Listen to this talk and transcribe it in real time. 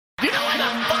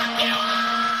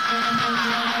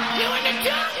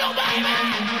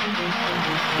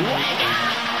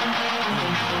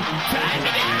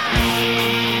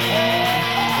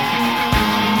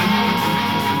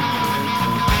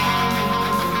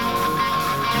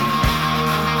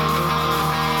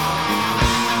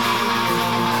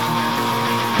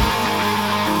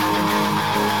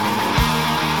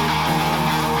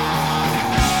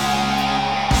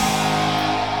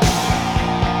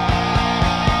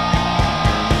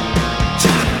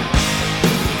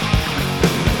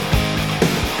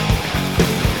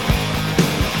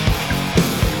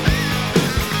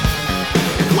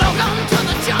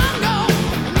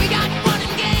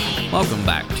Welcome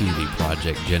back to the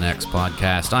Project Gen X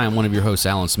podcast. I am one of your hosts,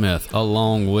 Alan Smith,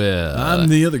 along with... I'm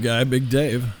the other guy, Big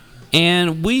Dave.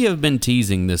 And we have been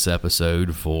teasing this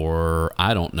episode for,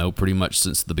 I don't know, pretty much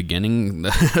since the beginning,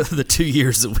 the 2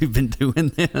 years that we've been doing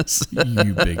this.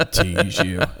 You big tease,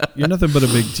 you. You're nothing but a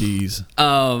big tease.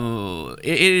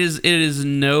 It is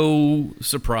no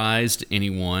surprise to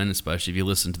anyone, especially if you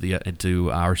listen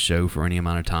to our show for any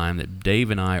amount of time, that Dave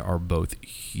and I are both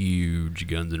huge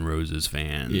Guns N' Roses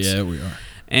fans. Yeah, we are.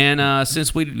 And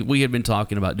since we had been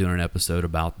talking about doing an episode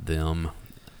about them,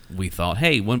 we thought,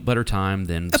 hey, what better time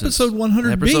than episode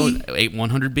 100B. Episode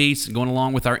 100B, going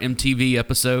along with our MTV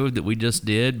episode that we just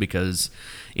did, because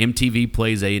MTV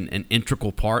plays an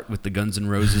integral part with the Guns N'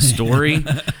 Roses story.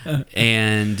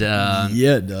 And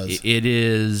yeah, it does. It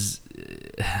is,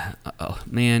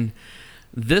 man,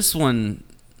 this one,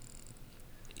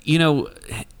 you know,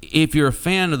 if you're a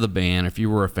fan of the band, if you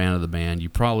were a fan of the band, you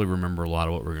probably remember a lot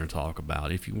of what we're going to talk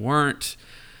about. If you weren't,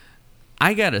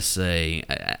 I got to say,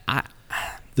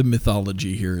 the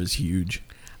mythology here is huge.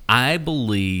 I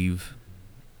believe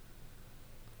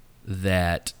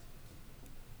that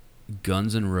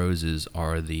Guns N' Roses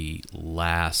are the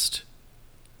last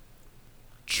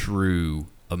true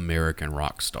American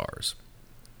rock stars.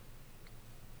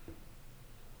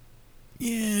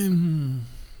 Yeah,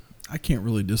 I can't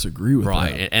really disagree with that.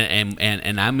 Right,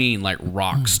 and I mean like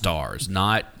rock stars,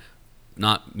 not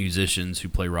musicians who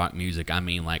play rock music. I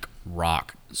mean like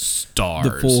rock stars.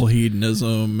 The full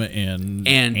hedonism and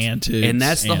antics. And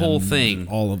that's the whole thing.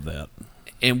 All of that.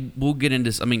 And we'll get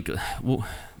into, I mean,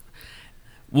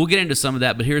 we'll get into some of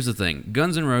that, but here's the thing.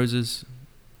 Guns N' Roses,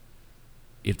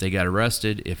 if they got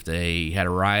arrested, if they had a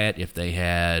riot, if they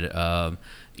had,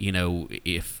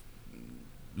 if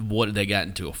they got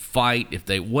into a fight, if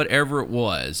they, whatever it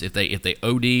was, if they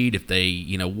OD'd, if they,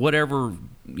 whatever,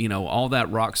 all that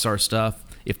rock star stuff,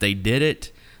 if they did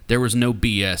it, there was no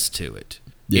BS to it.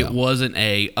 Yeah. It wasn't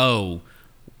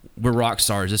we're rock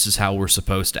stars, this is how we're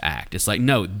supposed to act. It's like,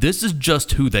 no, this is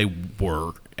just who they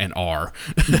were and are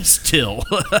still.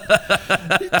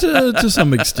 to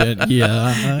some extent,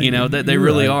 yeah. They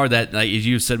really are that, like, as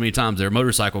you've said many times, they're a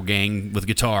motorcycle gang with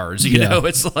guitars. You know,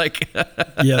 it's like...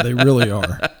 yeah, they really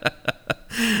are.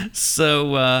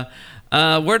 So,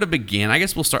 where to begin? I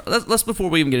guess we'll start... Let's before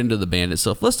we even get into the band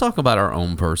itself, let's talk about our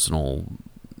own personal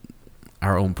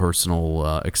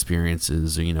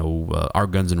experiences, our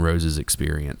Guns N' Roses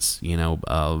experience.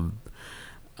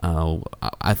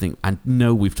 I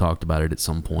know we've talked about it at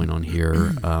some point on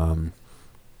here.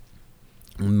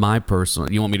 My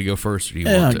personal, you want me to go first, or do you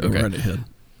want to? Go right ahead.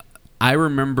 I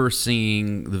remember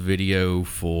seeing the video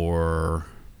for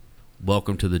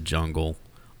Welcome to the Jungle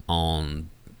on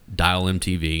Dial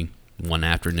MTV one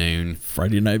afternoon.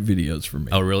 Friday night videos for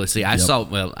me. Oh, really? See, I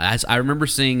remember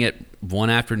seeing it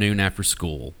one afternoon after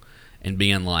school and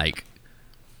being like,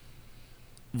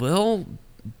 well,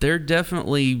 they're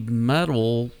definitely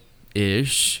metal-ish,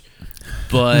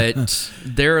 but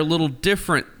they're a little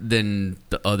different than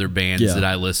the other bands that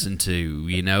I listen to.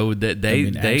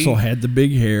 Axl had the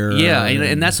big hair. Yeah,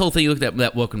 and that's the whole thing. You look at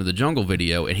that Welcome to the Jungle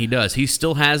video, and he does. He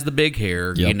still has the big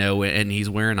hair, and he's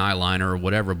wearing eyeliner or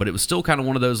whatever, but it was still kind of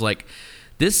one of those, like,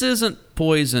 this isn't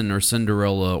Poison or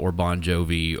Cinderella or Bon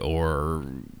Jovi or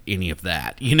any of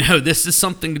that. This is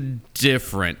something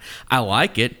different. I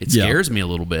like it. It scares me a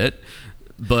little bit.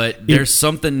 But there's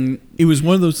something... It was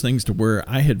one of those things to where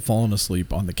I had fallen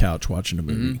asleep on the couch watching a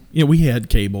movie. Mm-hmm. We had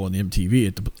cable and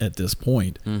MTV at this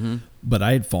point, but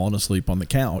I had fallen asleep on the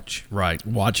couch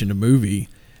watching a movie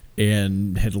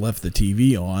and had left the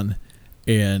TV on,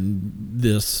 and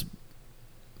this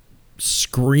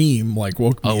scream woke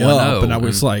me up, and I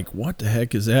was like, what the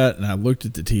heck is that? And I looked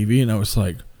at the TV, and I was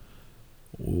like,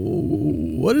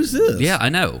 what is this? Yeah, I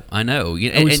know. I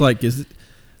was like,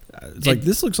 like,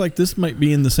 this looks like this might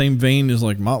be in the same vein as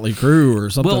like Motley Crue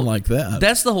or something like that.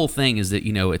 That's the whole thing, is that,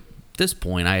 at this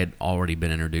point I had already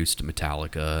been introduced to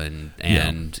Metallica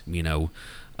and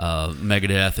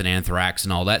Megadeth and Anthrax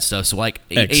and all that stuff. So like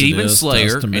Exodus, even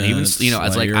Slayer, Testament, and even I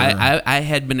was like Slayer. I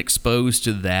had been exposed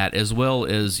to that as well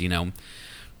as your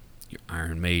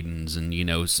Iron Maidens and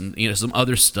some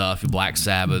other stuff, Black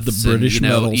Sabbath, the British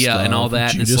metal stuff, and all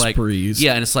that. Judas and it's like Priest.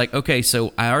 and it's like, okay,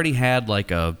 so I already had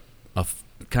like a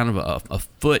kind of a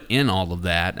foot in all of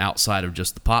that outside of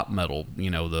just the pop metal,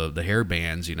 the hair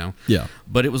bands, Yeah.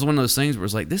 But it was one of those things where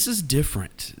it's like, this is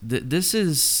different. This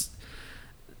is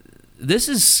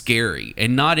scary,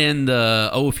 and not in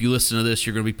the, if you listen to this,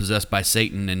 you're going to be possessed by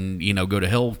Satan and, go to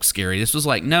hell scary. This was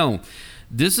like, no,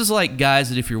 this is like guys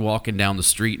that if you're walking down the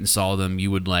street and saw them,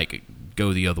 you would like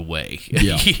go the other way.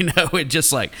 Yeah. It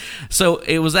just like, so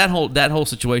it was that whole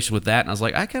situation with that. And I was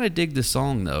like, I kind of dig this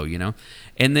song though,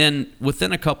 and then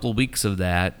within a couple of weeks of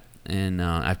that, and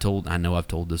I've told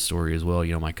this story as well.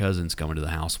 My cousin's coming to the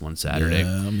house one Saturday,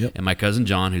 and my cousin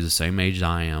John, who's the same age as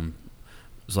I am,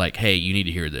 was like, "Hey, you need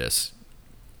to hear this."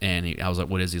 And I was like,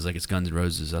 "What is it?" He's like, "It's Guns N'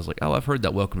 Roses." I was like, "Oh, I've heard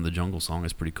that Welcome to the Jungle song.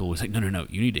 It's pretty cool." He's like, No,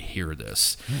 you need to hear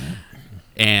this."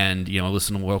 And I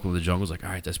listened to Welcome to the Jungle. I was like, "All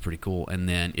right, that's pretty cool." And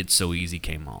then It's So Easy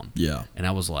came on. Yeah. And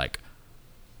I was like,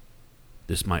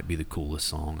 this might be the coolest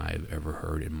song I've ever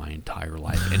heard in my entire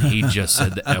life. And he just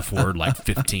said the F word like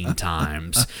 15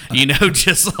 times.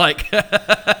 Just like...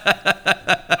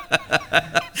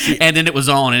 And then it was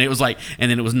on, and it was like,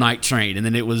 and then it was Night Train, and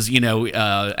then it was,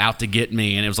 Out to Get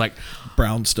Me, and it was like...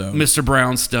 Brownstone. Mr.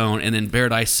 Brownstone, and then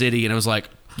Paradise City, and I was like...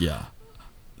 Yeah.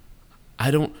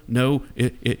 I don't know...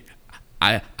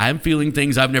 I'm feeling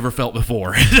things I've never felt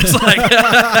before. It's like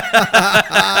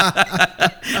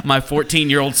my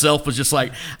 14-year-old self was just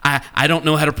like, I don't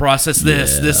know how to process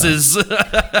this. Yeah. This is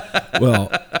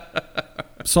Well,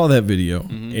 saw that video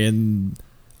and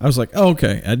I was like, oh,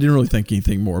 okay. I didn't really think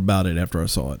anything more about it after I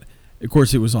saw it. Of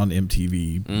course, it was on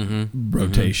MTV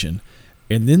rotation,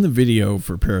 and then the video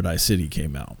for Paradise City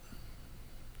came out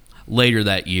later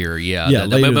that year. Yeah,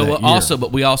 later but that also, year.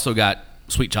 but we also got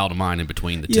Sweet Child of Mine in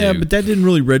between the two. Yeah, but that didn't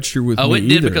really register with me it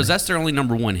did either. because that's their only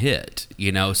number one hit.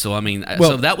 So I mean,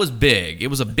 so that was big. It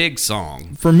was a big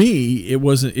song. For me, it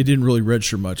wasn't. It didn't really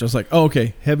register much. I was like, oh,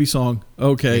 okay, heavy song.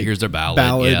 Okay, Here's their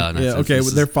ballad. Yeah, okay,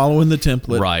 they're following the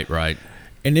template. Right.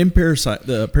 And then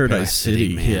Paradise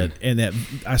City man. hit, and that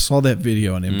I saw that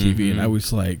video on MTV, and I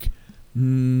was like,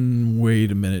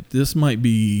 wait a minute, this might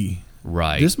be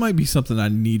right. This might be something I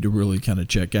need to really kind of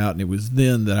check out. And it was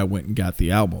then that I went and got the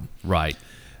album. Right.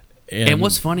 And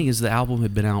what's funny is the album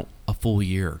had been out a full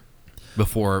year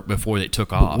before it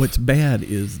took off. What's bad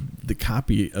is the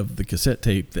copy of the cassette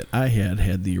tape that I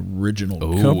had the original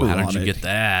cover on it. How did you get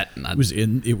that? It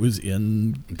was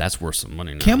in That's worth some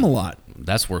money now. Camelot.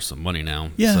 That's worth some money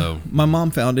now. Yeah. So. My mom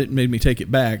found it and made me take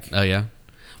it back. Oh, yeah?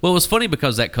 Well, it was funny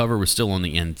because that cover was still on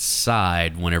the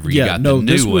inside whenever you got the new one.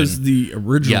 This was the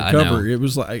original cover. It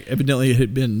was like, evidently it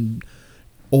had been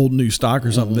old new stock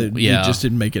or something that it just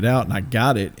didn't make it out, and I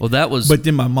got it. Well, that was... But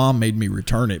then my mom made me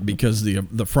return it because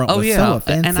the front was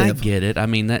cellophane. And I get it. I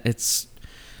mean, that's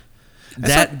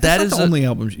not the only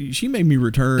album. She made me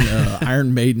return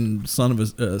Iron Maiden, Seventh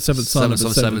Son of a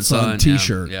Seventh Son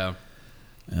T-shirt. Yeah.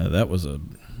 That was a...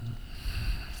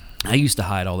 I used to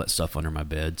hide all that stuff under my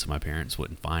bed so my parents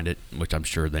wouldn't find it, which I'm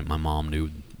sure that my mom knew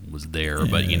was there.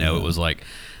 Yeah. But, it was like...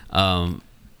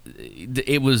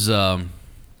 it was...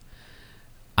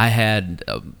 I had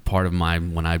part of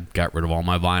when I got rid of all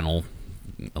my vinyl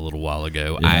a little while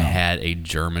ago, I had a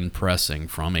German pressing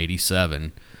from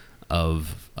 '87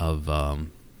 of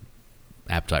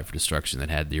Appetite for Destruction that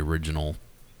had the original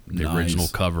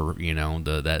cover, and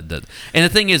the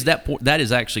thing is that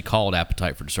is actually called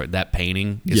Appetite for Destruction. That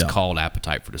painting is called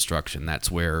Appetite for Destruction.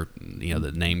 That's where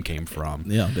the name came from.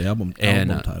 Yeah, the album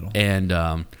title.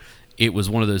 And it was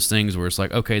one of those things where it's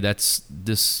like, okay, that's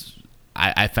this.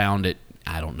 I found it.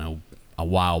 I don't know, a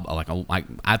while, like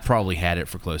I probably had it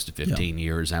for close to 15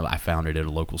 years. I found it at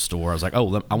a local store. I was like,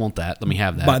 oh, I want that. Let me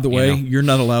have that. By the way, you're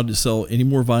not allowed to sell any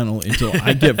more vinyl until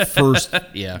I get first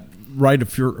right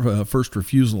of your first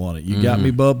refusal on it. You got me,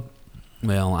 bub?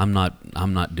 Well, I'm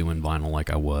not doing vinyl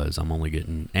like I was. I'm only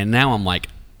getting, and now I'm like,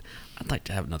 I'd like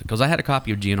to have another, because I had a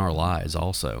copy of GNR Lies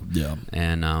also. Yeah.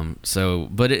 And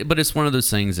but it's one of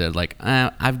those things that like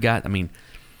I've got. I mean.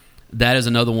 That is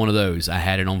another one of those. I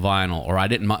had it on vinyl, or I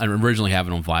didn't originally have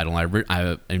it on vinyl.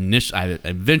 I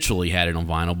eventually had it on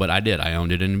vinyl, but I did. I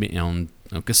owned it on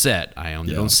cassette. I owned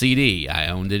it on CD. I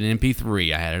owned it in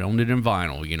MP3. I owned it in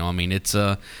vinyl. I mean, it's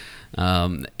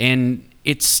and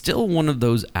it's still one of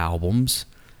those albums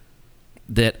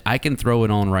that I can throw it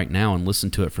on right now and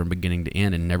listen to it from beginning to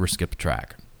end and never skip a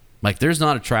track. Like, there's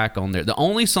not a track on there. The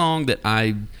only song that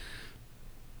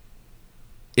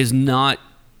is not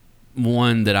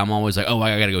one that I'm always like, oh,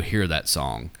 I got to go hear that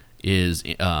song is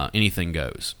Anything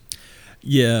Goes.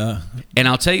 Yeah. And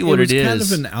I'll tell you what it is. It's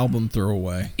kind of an album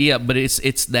throwaway. Yeah, but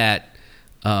it's that,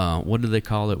 what do they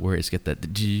call it, where it's got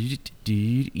that, you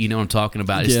know what I'm talking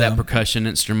about? It's that percussion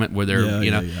instrument where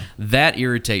they're, that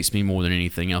irritates me more than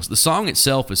anything else. The song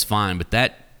itself is fine, but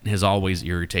that has always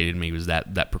irritated me, was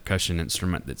that percussion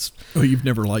instrument that's... Oh, you've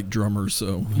never liked drummers,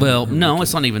 so... Well, no,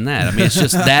 it's not even that. I mean, it's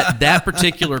just that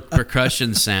particular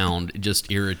percussion sound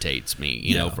just irritates me,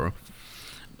 you know.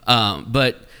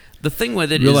 But the thing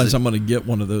with it is... I'm going to get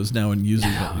one of those now and use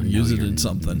it in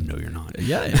something. No, you're not.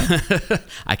 Yeah.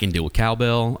 I can deal with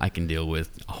cowbell. I can deal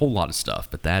with a whole lot of stuff,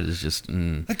 but that is just...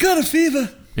 I got a fever!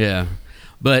 Yeah.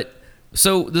 But,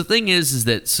 so the thing is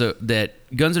that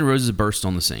Guns N' Roses burst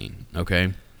on the scene,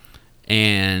 okay?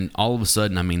 And all of a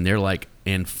sudden, I mean, they're like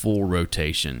in full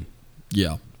rotation.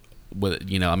 Yeah. With,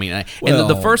 you know, I mean, and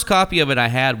the first copy of it I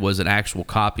had was an actual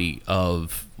copy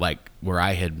of, like, where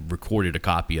I had recorded a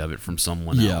copy of it from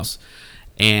someone else.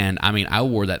 And, I mean, I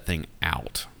wore that thing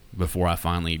out before I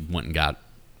finally went and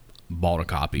bought a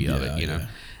copy of it, you know.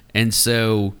 And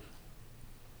so,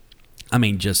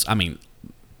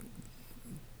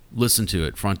 listen to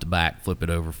it front to back, flip it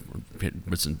over,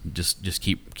 listen, just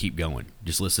keep going.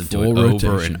 Just listen to it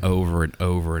over and over and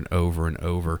over and over and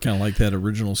over. Kind of like that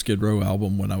original Skid Row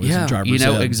album when I was in Driver's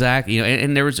Ed. Exactly. You know,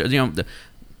 and there was, you know, the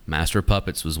Master of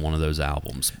Puppets was one of those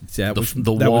albums. That was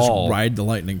Ride the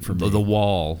Lightning for me. The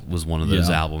Wall was one of those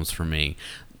albums for me.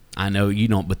 I know you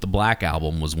don't, but the Black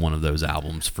Album was one of those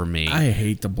albums for me. I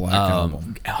hate the Black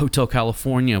Album. Hotel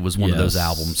California was one of those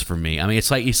albums for me. I mean,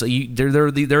 it's like there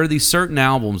are these certain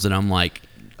albums that I'm like,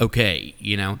 okay,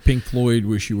 you know. Pink Floyd,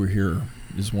 Wish You Were Here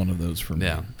is one of those for me.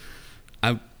 Yeah,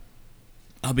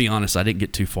 I'll be honest, I didn't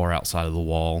get too far outside of The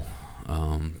Wall.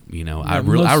 You know, I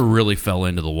really fell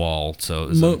into The Wall. So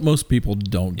most people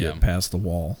don't get past The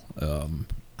Wall.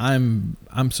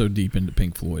 I'm so deep into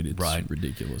Pink Floyd, it's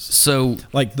ridiculous. So,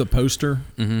 like the poster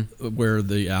where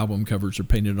the album covers are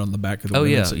painted on the back of the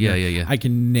window. Yeah. I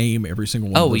can name every single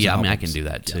one. of those albums. I mean, I can do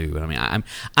that too. I mean,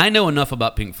 I know enough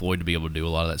about Pink Floyd to be able to do a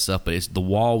lot of that stuff. But The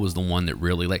Wall was the one that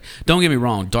really, like. Don't get me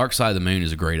wrong, Dark Side of the Moon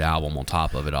is a great album. On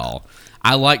top of it all,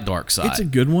 I like Dark Side. It's a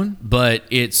good one, but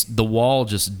it's The Wall.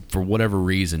 Just for whatever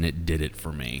reason, it did it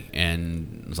for me,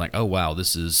 and it's like, oh wow,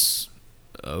 this is.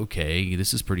 Okay,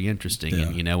 this is pretty interesting,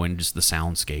 and you know, and just the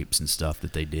soundscapes and stuff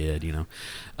that they did, you know.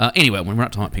 Anyway, when we're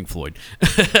not talking about Pink Floyd.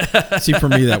 See, for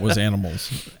me, that was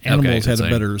Animals. Animals had a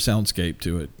better soundscape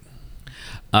to it.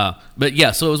 But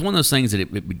yeah, so it was one of those things that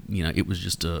it was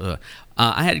just.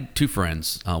 I had two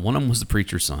friends. One of them was the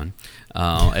preacher's son,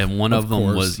 and one of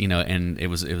them was, you know, and it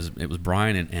was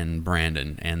Brian and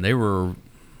Brandon, and they were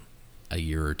a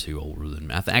year or two older than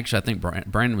me. I think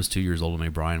Brandon was 2 years older than me.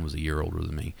 Brian was a year older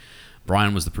than me.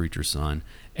 Brian was the preacher's son,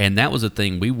 and that was a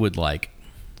thing. We would like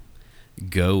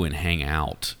go and hang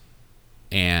out,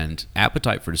 and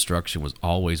Appetite for Destruction was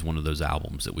always one of those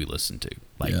albums that we listened to.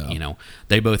 Like, you know,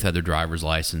 they both had their driver's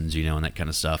license, you know, and that kind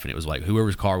of stuff, and it was like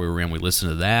whoever's car we were in, we listened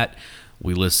to that.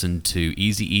 We listened to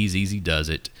Easy Does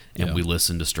It, and we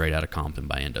listened to Straight Outta Compton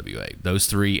by NWA. Those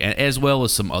three, as well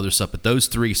as some other stuff, but those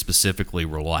three specifically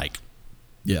were like,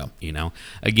 you know,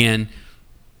 again,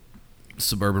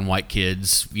 suburban white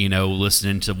kids, you know,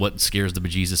 listening to what scares the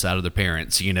bejesus out of their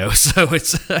parents, you know. So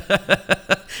it's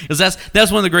because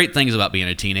that's one of the great things about being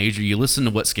a teenager. You listen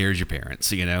to what scares your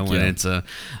parents, you know, and it's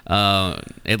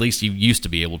at least you used to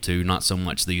be able to, not so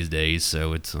much these days.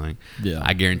 So it's like,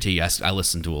 I guarantee you, I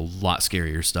listen to a lot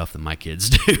scarier stuff than my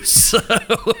kids do. So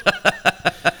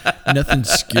nothing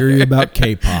scary about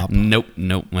K-pop. Nope.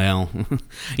 Well,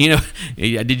 you know,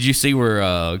 did you see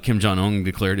where Kim Jong-un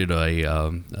declared it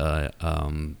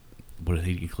what did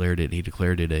he declared it? He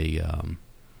declared it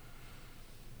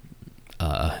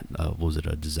was it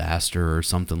a disaster or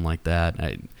something like that?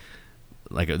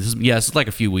 It's like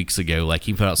a few weeks ago. Like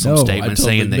he put out some statement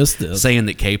saying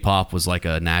that K-pop was like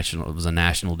a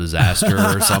national disaster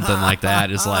or something like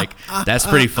that. It's like, that's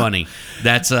pretty funny.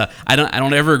 That's I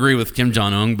don't ever agree with Kim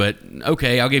Jong-un, but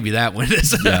okay, I'll give you that one.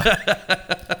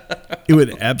 It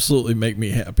would absolutely make me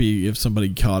happy if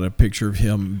somebody caught a picture of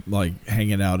him like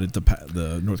hanging out at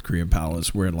the North Korean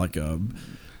palace wearing like a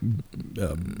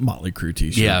Motley Crue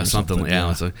t-shirt. Something like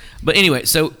that. So, but anyway,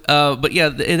 so but yeah,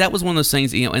 that was one of those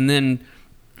things, you know, and then.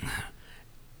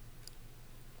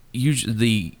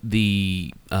 Usually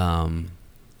the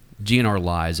GNR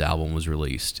Lies album was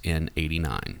released in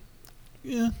 '89.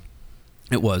 Yeah,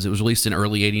 it was released in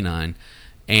early '89,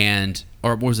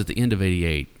 or was it the end of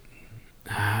 '88?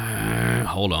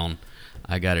 Hold on,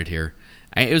 I got it here.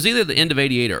 It was either the end of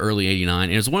 '88 or early '89,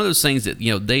 and it was one of those things that,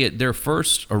 you know, their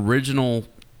first original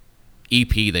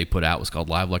EP they put out was called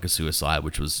Live Like a Suicide,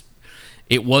 which was,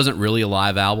 it wasn't really a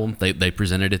live album. They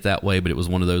presented it that way, but it was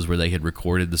one of those where they had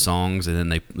recorded the songs and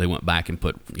then they went back and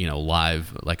put, you know,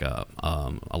 live, like a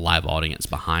live audience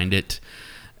behind it.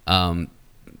 And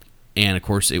of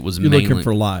course it was You're mainly looking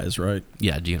for Lies, right?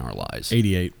 Yeah, GNR Lies.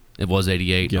 88. It was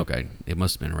 88? Yep. Okay. It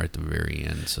must have been right at the very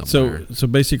end somewhere. So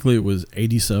basically it was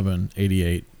 87,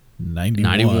 88,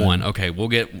 91. Okay,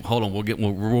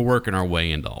 we're working our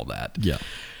way into all that. Yeah.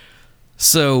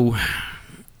 So,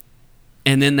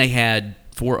 and then they had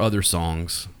 4 other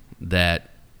songs that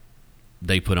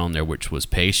they put on there, which was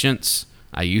Patience,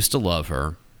 I Used to Love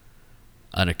Her,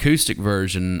 an acoustic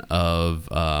version of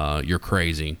You're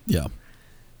Crazy. Yeah.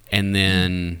 And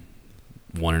then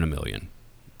One in a Million.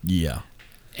 Yeah.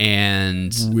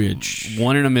 And which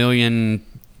 1 in a Million,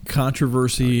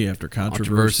 controversy after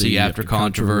controversy after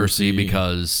controversy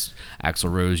because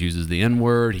Axl Rose uses the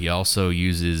N-word. He also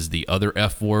uses the other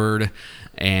F word,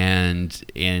 and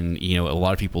you know, a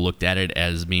lot of people looked at it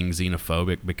as being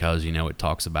xenophobic because, you know, it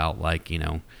talks about, like, you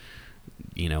know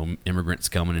immigrants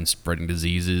coming and spreading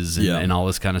diseases and all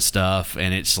this kind of stuff,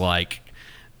 and it's like,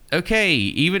 okay,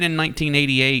 even in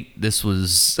 1988, this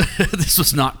was this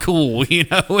was not cool, you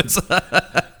know. It's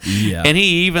yeah, and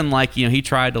he even, like, you know, he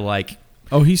tried to, like,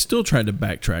 oh, he's still trying to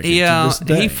backtrack. Yeah, to this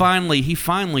day. he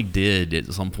finally did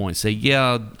at some point say,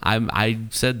 yeah, I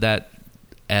said that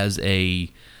as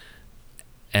a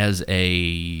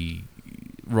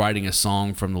writing a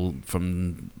song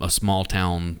from a small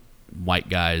town white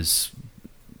guy's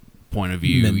point of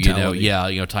view, mentality. you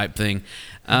know, type thing.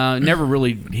 He never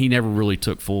really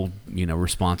took full, you know,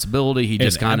 responsibility. He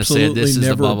just kind of said, this is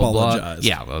the blah blah blah.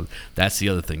 Yeah, well, that's the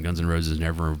other thing. Guns N' Roses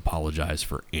never apologized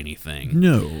for anything.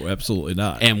 No, absolutely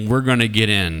not. And we're going to get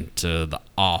into the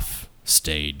off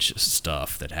stage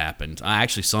stuff that happened.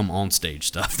 Actually, some on stage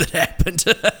stuff that happened.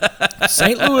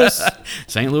 St. Louis.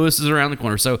 St. Louis is around the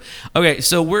corner. So, okay,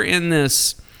 so we're in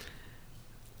this.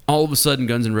 All of a sudden,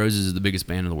 Guns N' Roses is the biggest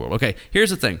band in the world. Okay, here's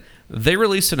the thing. They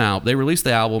released an album. They released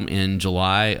the album in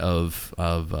July of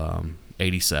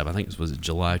 '87. I think it was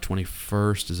July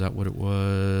 21st. Is that what it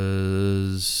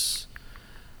was?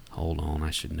 Hold on, I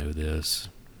should know this.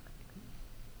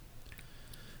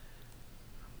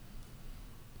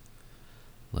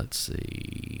 Let's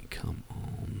see. Come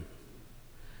on.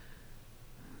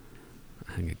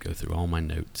 I can go through all my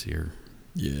notes here.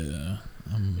 Yeah.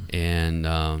 And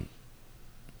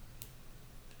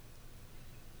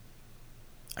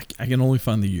I can only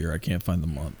find the year. I can't find the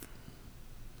month.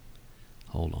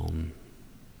 Hold on.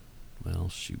 Well,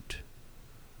 shoot.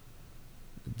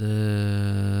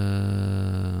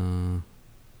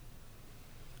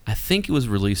 I think it was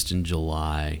released in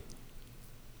July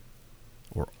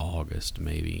or August,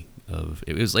 maybe.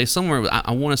 It was like somewhere.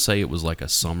 I want to say it was like a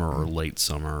summer or late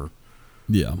summer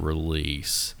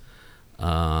release.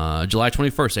 July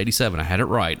 21st, '87. I had it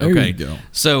right. There okay. you go.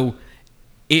 So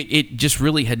it just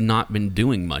really had not been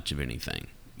doing much of anything.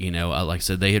 You know, like I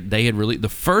said, they had released the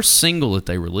first single that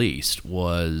they released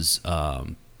was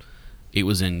it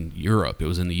was in Europe. It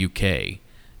was in the UK,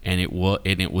 and it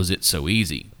was It's So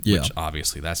Easy. Yeah. Which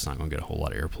obviously that's not going to get a whole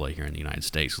lot of airplay here in the United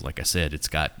States. 'Cause like I said,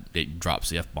 it drops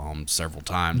the F-bomb several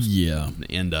times. Yeah. At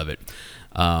the end of it.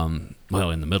 Well,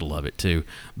 in the middle of it too.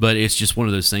 But it's just one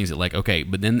of those things that, like, okay,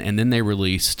 but then they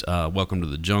released Welcome to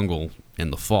the Jungle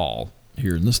in the fall.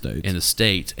 Here in the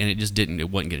States. And it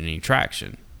wasn't getting any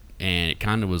traction. And it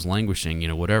kind of was languishing, you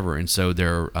know, whatever. And so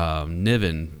their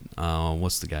Niven,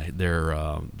 what's the guy?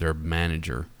 Their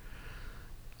manager.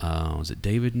 Was it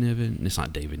David Niven? It's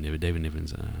not David Niven. David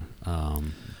Niven's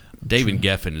David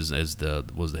Geffen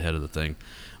was the head of the thing.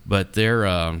 But they're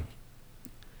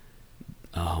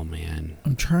oh man,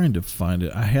 I'm trying to find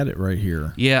it. I had it right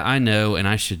here. Yeah, I know, and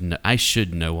I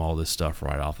should know all this stuff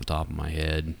right off the top of my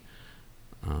head.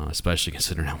 Especially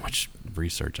considering how much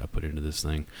research I put into this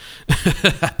thing.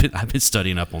 I've been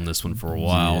studying up on this one for a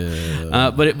while. Yeah.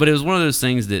 But it was one of those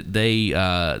things that they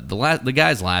the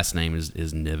guy's last name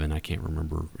is Niven. I can't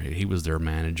remember. He was their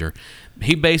manager.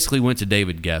 He basically went to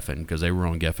David Geffen because they were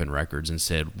on Geffen Records and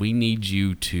said, "We need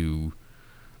you to,"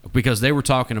 because they were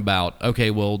talking about, okay,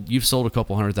 well, you've sold a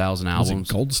couple 100,000 albums. Was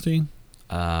it Goldstein?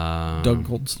 Doug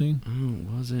Goldstein? Oh,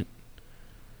 was it?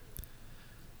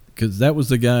 Because that was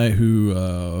the guy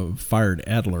who fired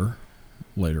Adler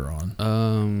later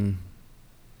on.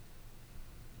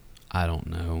 I don't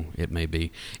know. It may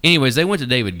be. Anyways, they went to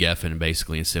David Geffen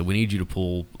basically and said, we need you to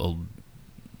pull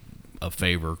a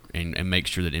favor and make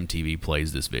sure that MTV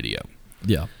plays this video.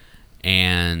 Yeah.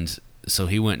 And so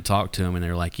he went and talked to him, and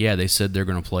they're like, yeah, they said they're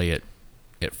going to play it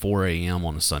at 4 a.m.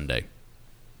 on a Sunday.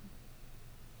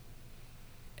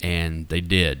 And they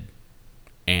did.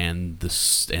 and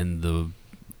the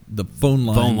phone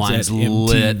lines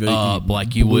lit up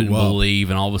like you wouldn't believe,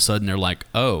 and all of a sudden they're like,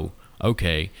 oh,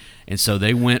 okay. And so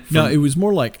they went from... No, it was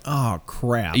more like, oh,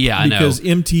 crap. Yeah, I know. Because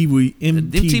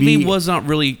MTV was not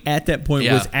really... At that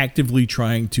point, was actively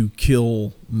trying to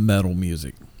kill metal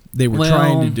music. They were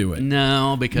trying to do it.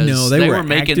 No, because they were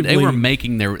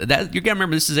making their... you got to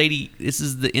remember, this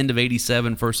is the end of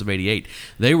 87, first of 88.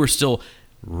 They were still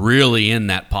really in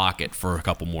that pocket for a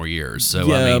couple more years. So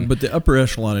yeah, I mean, but the upper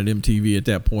echelon at MTV at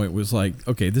that point was like,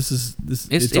 okay, all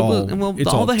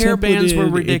the hair bands were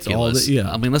ridiculous.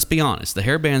 I mean, let's be honest, the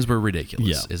hair bands were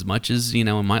ridiculous. Yeah. As much as I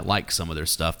might like some of their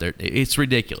stuff, it's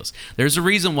ridiculous. There's a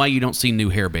reason why you don't see new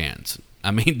hair bands.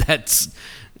 I mean,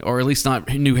 or at least not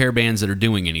new hair bands that are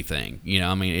doing anything.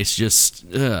 I mean, it's just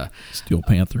Steel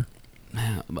Panther.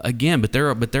 Again, but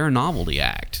they're a novelty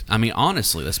act. I mean,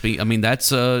 honestly, that's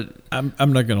I'm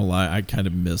not gonna lie, I kind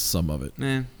of miss some of it.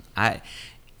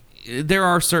 There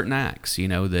are certain acts,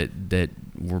 that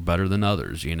were better than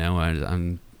others.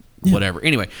 Whatever.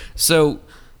 Anyway, so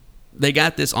they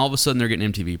got this. All of a sudden, they're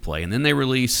getting MTV play, and then they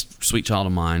released "Sweet Child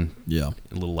of Mine." Yeah,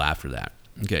 a little after that.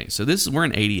 Okay, so we're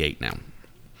in '88 now.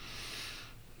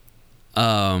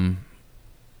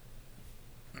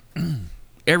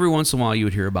 Every once in a while you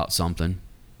would hear about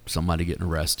somebody getting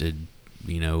arrested,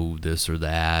 this or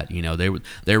that.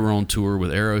 They were on tour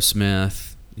with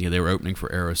Aerosmith. They were opening for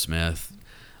Aerosmith.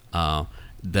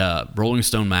 The Rolling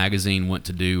Stone magazine went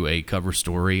to do a cover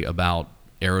story about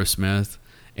Aerosmith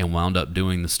and wound up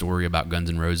doing the story about Guns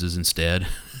N' Roses instead.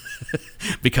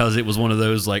 Because it was one of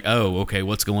those like, oh, okay,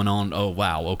 what's going on? Oh,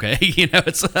 wow, okay.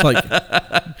 It's like,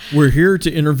 we're here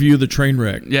to interview the train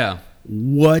wreck. Yeah.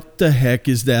 What the heck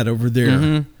is that over there?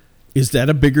 Mm-hmm. Is that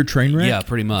a bigger train wreck? Yeah,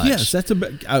 pretty much. Yes, that's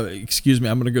excuse me,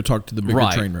 I'm going to go talk to the bigger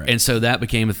train wreck. And so that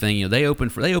became a thing. They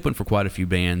opened for quite a few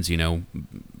bands.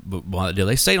 But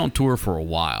they stayed on tour for a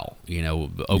while.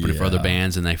 Opening for other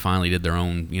bands, and they finally did their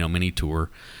own mini tour.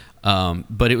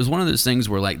 But it was one of those things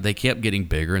where like they kept getting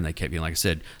bigger, and they kept getting, like I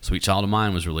said, "Sweet Child of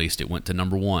Mine" was released. It went to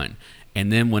number 1,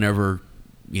 and then whenever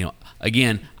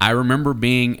again, I remember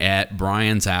being at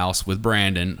Brian's house with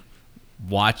Brandon,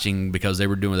 watching because they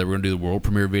were going to do the world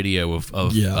premiere video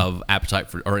of Appetite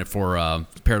for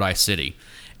Paradise City,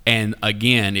 and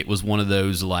again it was one of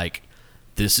those like,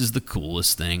 this is the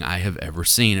coolest thing I have ever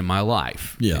seen in my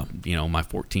life. Yeah, my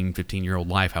 15-year-old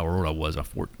life, however old I was, a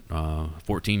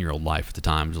 14-year-old life at the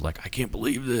time, was like, I can't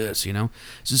believe this.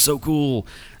 This is so cool,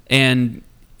 and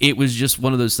it was just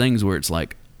one of those things where it's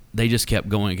like they just kept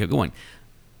going and kept going.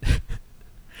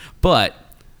 But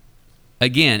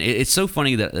again, it's so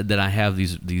funny that I have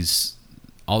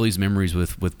all these memories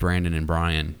with Brandon and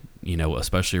Brian,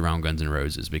 especially around Guns N'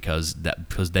 Roses, because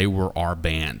they were our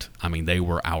band. I mean, they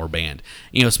were our band.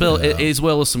 As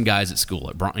well as some guys at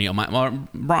school. My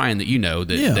Brian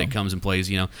that comes and plays.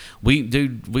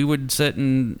 We would sit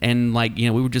and like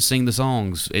we would just sing the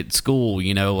songs at school.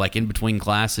 Like in between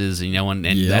classes. And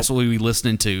that's what we were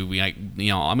listening to. I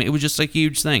mean, it was just a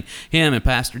huge thing. Him and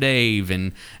Pastor Dave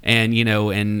and I don't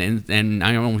know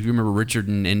if you remember Richard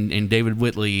and David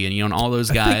Whitley and all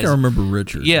those guys. I think I remember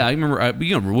Richard. Yeah, I remember.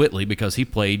 You remember Whitley because he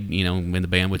played in the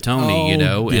band with Tony. And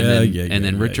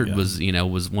then Richard was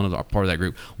one of part of that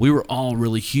group. We were all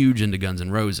really huge into Guns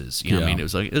N' Roses. I mean, it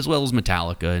was like, as well as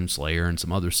Metallica and Slayer and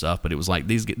some other stuff. But it was like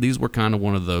these were kind of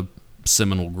one of the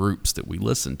seminal groups that we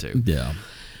listened to. Yeah.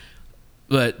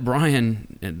 But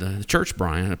Brian, the church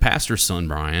Brian, a pastor's son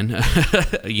Brian,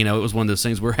 it was one of those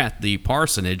things. We're at the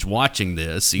parsonage watching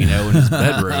this, in his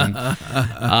bedroom.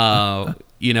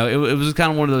 It was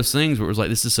kind of one of those things where it was like,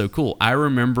 this is so cool. I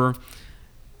remember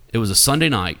it was a Sunday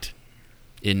night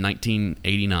in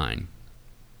 1989.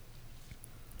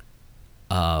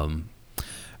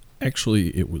 Actually,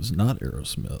 it was not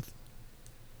Aerosmith.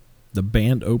 The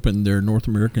band opened their North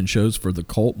American shows for the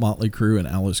Cult, Motley Crue, and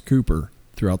Alice Cooper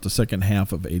throughout the second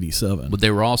half of '87. But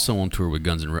they were also on tour with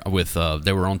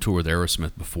they were on tour with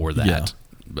Aerosmith before that.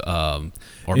 Yeah.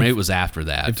 Or maybe it was after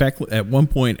that. In fact, at one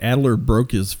point, Adler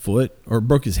broke his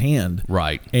hand.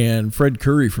 Right. And Fred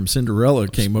Curry from Cinderella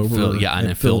came over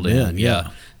and filled in.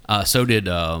 Yeah. So did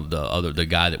the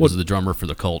guy that was the drummer for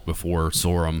the Cult before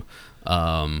Sorum.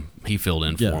 He filled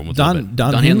in for him with Don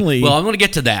Henley. Well, I'm going to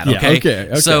get to that. Yeah, Okay?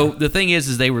 Okay. So the thing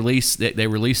is they released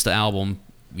the album.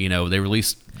 They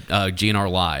released GNR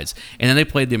Lies, and then they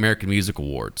played the American Music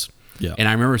Awards. Yeah. And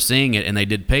I remember seeing it, and they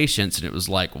did Patience, and it was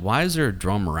like, why is there a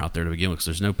drummer out there to begin with?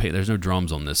 Because there's no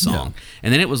drums on this song. Yeah.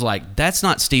 And then it was like, that's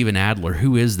not Steven Adler.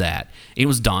 Who is that? It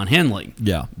was Don Henley.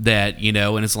 Yeah. That,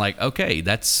 and it's like, okay,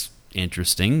 that's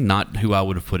interesting. Not who I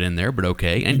would have put in there, but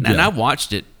okay. And I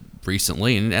watched it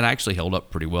recently, and it actually held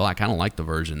up pretty well. I kind of like the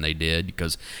version they did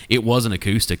because it wasn't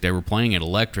acoustic. They were playing it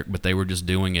electric, but they were just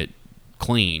doing it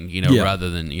clean, rather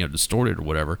than distorted or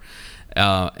whatever.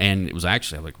 And it was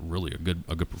actually like really a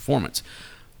good performance.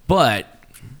 But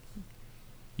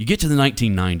you get to the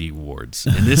 1990 awards,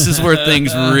 and this is where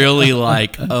things really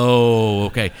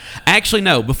okay. Actually,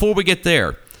 no. Before we get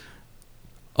there,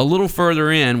 a little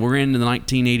further in, we're into the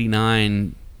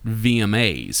 1989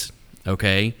 VMAs.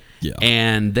 Okay. Yeah.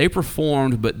 And they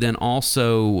performed, but then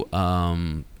also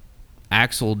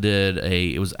Axl did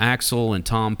it was Axl and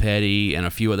Tom Petty and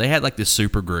a few. They had like this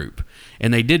super group,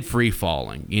 and they did Free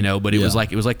Falling, but it was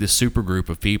like this super group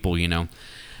of people,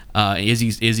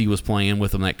 Izzy was playing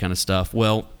with them, that kind of stuff.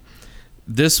 Well,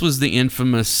 this was the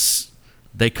infamous.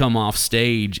 They come off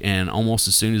stage, and almost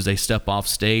as soon as they step off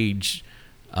stage,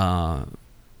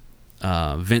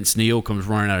 Vince Neil comes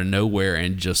running out of nowhere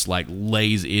and just like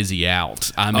lays Izzy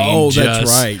out. I mean, that's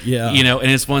right, yeah.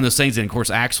 And it's one of those things. And of course,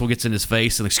 Axl gets in his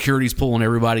face, and the security's pulling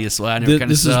everybody aside.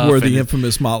 This is where the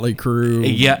infamous Motley Crue,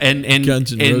 and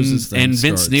Guns N' Roses thing and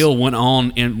Vince starts. Neil went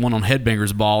on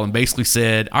Headbangers Ball and basically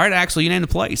said, "All right, Axl, you name the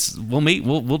place. We'll meet.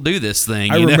 We'll do this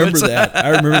thing." I remember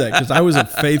that because I was a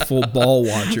faithful ball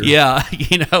watcher. Yeah,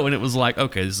 and it was like,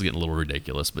 okay, this is getting a little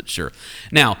ridiculous, but sure.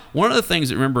 Now, one of the things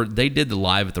that remember they did the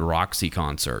Live at the Roxy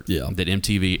concert that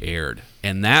MTV aired,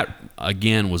 and that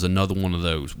again was another one of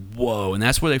those whoa, and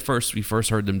that's where we first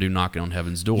heard them do Knocking on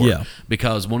Heaven's Door,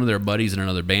 because one of their buddies in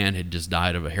another band had just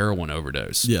died of a heroin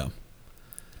overdose.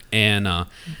 And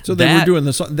so they were doing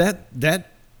this. That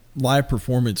live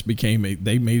performance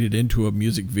they made it into a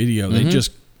music video. They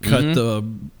just cut the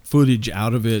footage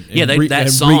out of it. And they played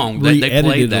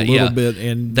that a little bit,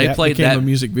 and they played became a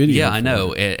music video. Yeah, I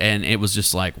know, and it was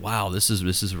just like, wow, this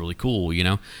is really cool,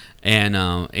 And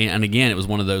again, it was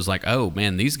one of those like, oh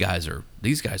man, these guys are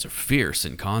fierce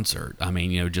in concert. I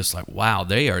mean, just like, wow,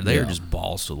 they are just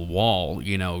balls to the wall,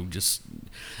 and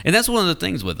that's one of the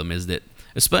things with them is that,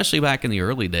 especially back in the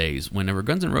early days, whenever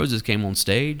Guns N' Roses came on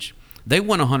stage, they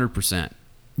went 100%,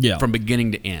 from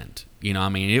beginning to end. I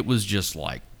mean, it was just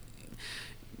like,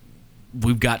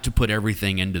 we've got to put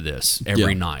everything into this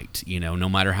every night, no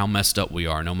matter how messed up we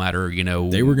are, no matter,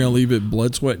 they were going to leave it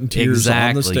blood, sweat, and tears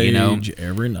on the stage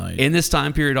every night. In this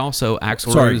time period also,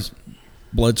 Axl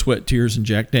blood, sweat, tears, and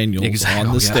Jack Daniels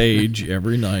on the stage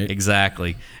every night.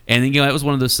 Exactly. And it was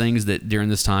one of those things that during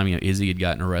this time, Izzy had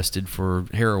gotten arrested for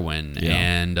heroin,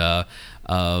 and like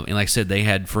I said, they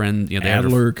had friends.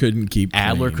 Adler couldn't keep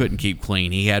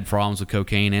clean. He had problems with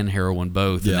cocaine and heroin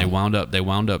both, and they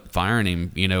wound up firing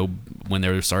him. When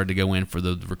they started to go in for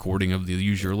the recording of the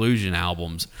Use Your Illusion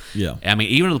albums. Yeah, I mean,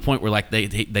 even to the point where like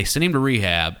they sent him to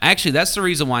rehab. Actually, that's the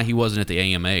reason why he wasn't at the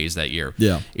AMAs that year.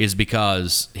 Yeah, is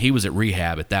because he was at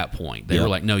rehab at that point. They were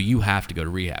like, no, you have to go to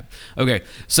rehab. Okay,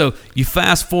 so you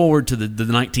fast forward to the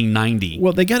 1990.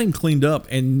 Well, they got him cleaned up,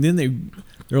 and then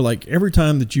they're like, every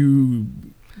time that you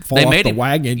fall off the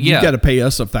wagon, you got to pay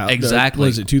us $1,000. Exactly.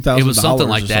 Was it $2,000? It was something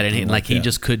like that, and he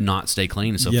just could not stay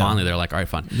clean. So finally, they're like, all right,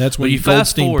 fine. And that's when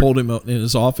Goldstein pulled him up in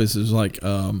his office. It was like,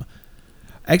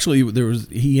 actually,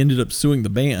 he ended up suing the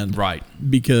band, right?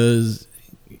 Because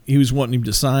he was wanting him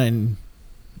to sign.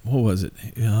 What was it?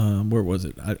 Where was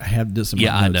it? I have this.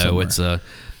 Yeah, I know somewhere. It's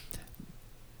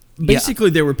basically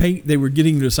they were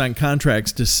getting him to sign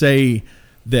contracts to say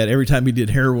that every time he did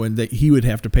heroin that he would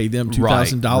have to pay them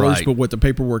 $2,000, right. But what the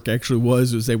paperwork actually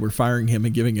was they were firing him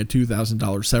and giving a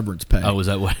 $2,000 severance pay. Oh, is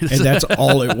that what it is? And that's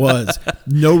all it was.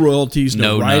 No royalties,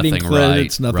 no writing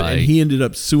credits, nothing. Right. And he ended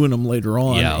up suing them later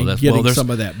on and getting some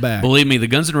of that back. Believe me, the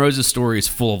Guns N' Roses story is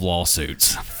full of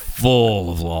lawsuits.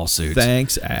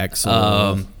 Thanks,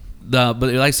 Axl. But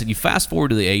like I said, you fast forward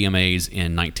to the AMAs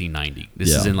in 1990.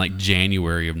 This is in like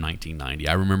January of 1990.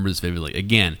 I remember this vividly.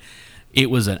 Again, it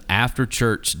was an after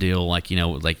church deal,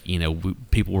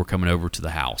 people were coming over to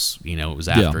the house. It was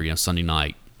after Sunday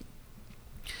night,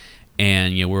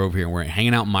 and we're over here and we're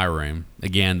hanging out in my room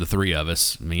again. The three of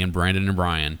us, me and Brandon and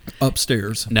Brian,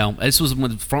 upstairs. No, this was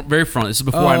very front. This is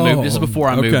before I moved. This is before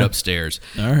I moved upstairs.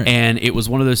 All right. And it was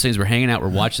one of those things. We're hanging out. We're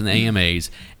watching the AMAs,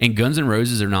 and Guns N'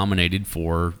 Roses are nominated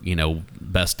for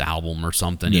best album or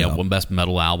something. One best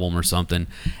metal album or something,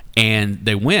 and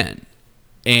they win.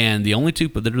 And the only two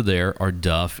that are there are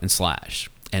Duff and Slash,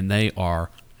 and they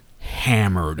are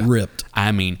hammered, ripped.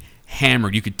 I mean,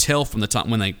 hammered. You could tell from the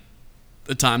time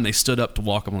they stood up to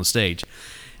walk up on the stage,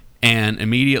 and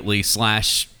immediately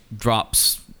Slash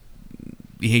drops.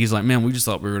 He's like, "Man, we just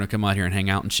thought we were going to come out here and hang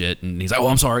out and shit." And he's like, "Oh,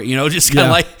 I'm sorry," just kind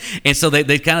of like. And so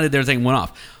they kind of did their thing, went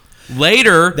off.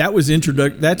 Later, that was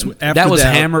That's after that was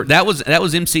Hammer. That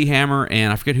was MC Hammer,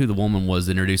 and I forget who the woman was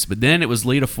that introduced. But then it was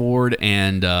Lita Ford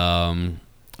and.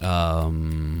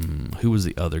 who was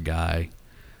the other guy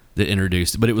that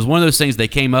introduced it? But it was one of those things. They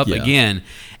came up again.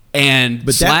 And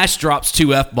Slash drops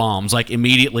 2 F-bombs like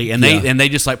immediately, and they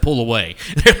just like pull away.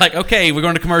 They're like, okay, we're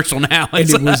going to commercial now. And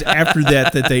it was after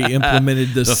that they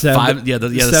implemented the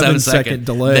 7 second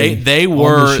delay. They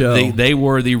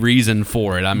were the reason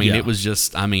for it. I mean, it was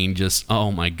just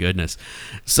oh my goodness.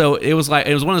 So it was one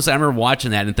of those. I remember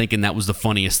watching that and thinking that was the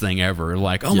funniest thing ever.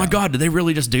 Like, oh my God, did they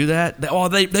really just do that? They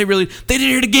did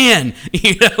it again.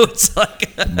 You know, it's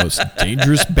like the most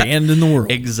dangerous band in the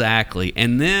world. Exactly,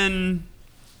 and then.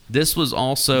 This was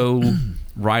also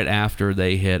right after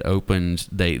they had opened.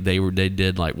 They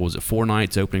did like, was it 4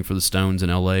 nights opening for the Stones in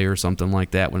L.A. or something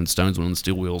like that when the Stones went on the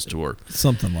Steel Wheels tour,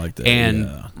 something like that. And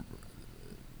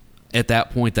at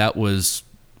that point, that was,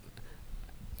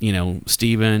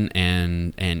 Steven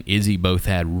and Izzy both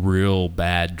had real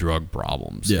bad drug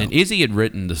problems. Yeah. And Izzy had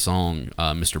written the song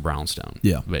 "Mr. Brownstone."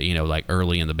 Yeah, but like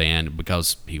early in the band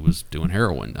because he was doing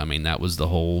heroin. I mean, that was the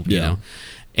whole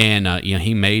And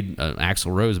he made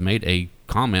Axl Rose made a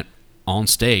comment on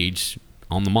stage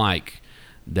on the mic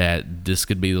that this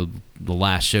could be the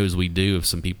last shows we do if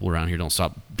some people around here don't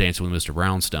stop dancing with Mr.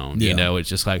 Brownstone. Yeah. It's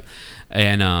just like,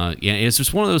 and it's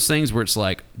just one of those things where it's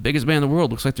like, biggest band in the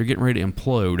world looks like they're getting ready to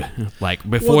implode, like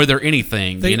before they're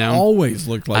anything. They always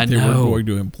looked like they were going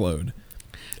to implode.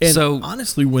 And so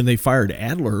honestly, when they fired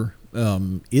Adler,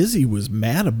 Izzy was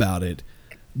mad about it.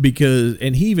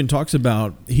 And he even talks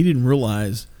about he didn't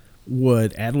realize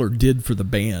what Adler did for the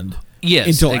band. Yes,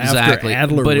 until exactly.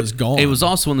 After Adler was gone. It was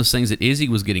also one of those things that Izzy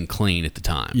was getting clean at the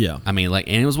time. Yeah, I mean, and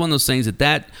it was one of those things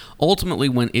that ultimately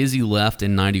when Izzy left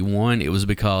in '91, it was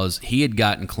because he had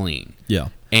gotten clean. Yeah,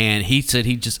 and he said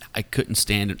I couldn't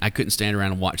stand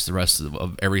around and watch the rest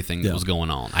of everything that was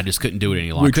going on. I just couldn't do it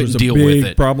any longer. Which was a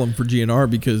big problem for GNR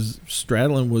because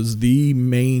Stradlin was the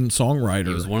main songwriter.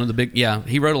 He was one of the big. Yeah,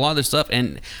 he wrote a lot of this stuff,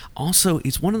 and also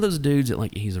he's one of those dudes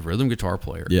that he's a rhythm guitar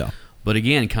player. Yeah, but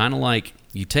again, kind of like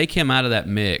you take him out of that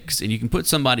mix, and you can put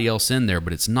somebody else in there,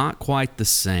 but it's not quite the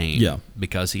same. Yeah,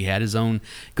 because he had his own.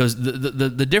 Because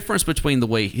the difference between the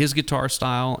way his guitar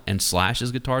style and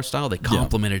Slash's guitar style, they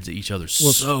complemented each other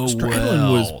so Stradlin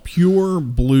well. Was pure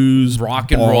blues,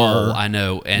 rock and roll. I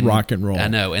know, and rock and roll. I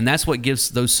know, and that's what gives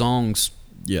those songs.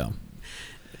 Yeah.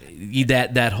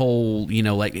 That whole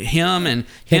like him and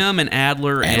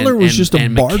Adler was just a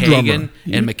bar drummer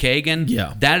and McKagan.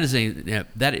 Yeah,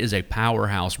 that is a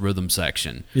powerhouse rhythm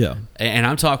section. Yeah, and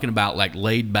I'm talking about like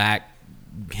laid back,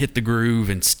 hit the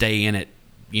groove and stay in it.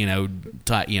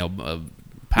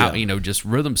 Just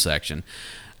rhythm section.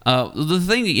 The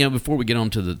thing that before we get on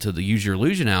to the Use Your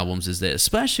Illusion albums is that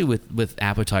especially with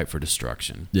Appetite for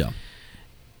Destruction,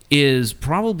 is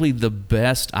probably the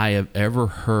best I have ever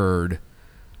heard.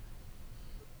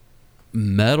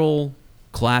 Metal,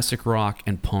 classic rock,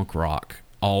 and punk rock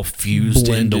all fused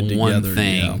into one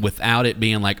thing without it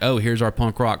being like, oh, here's our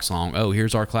punk rock song. Oh,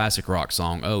 here's our classic rock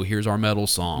song. Oh, here's our metal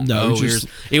song. No,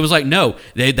 it was like, no,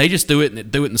 they just threw it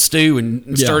in the stew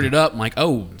and stirred it up. I'm like,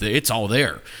 oh, it's all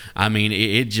there. I mean,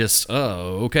 it just,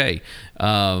 okay.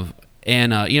 During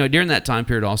that time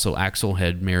period also, Axl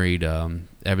had married Erin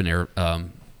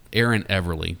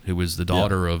Everly, who was the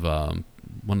daughter of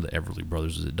one of the Everly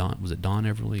brothers. Was it Don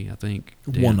Everly, I think?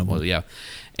 One of them. Well, yeah.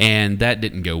 And that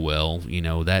didn't go well.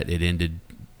 That it ended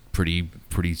pretty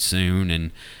soon,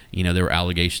 and there were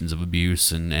allegations of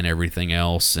abuse and everything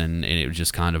else, and it was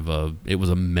just kind of a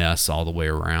mess all the way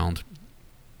around.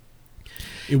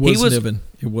 It was Niven.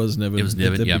 It was Niven at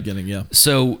the beginning, yeah.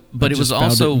 So, but it was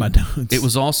also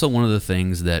one of the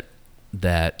things that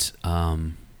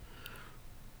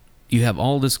you have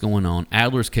all this going on.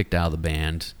 Adler's kicked out of the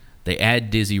band. They add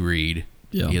Dizzy Reed,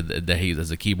 as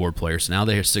a keyboard player. So now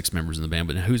they have 6 members in the band.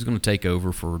 But who's going to take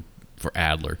over for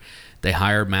Adler? They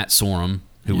hired Matt Sorum,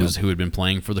 who had been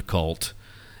playing for the Cult,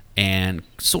 and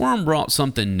Sorum brought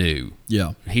something new.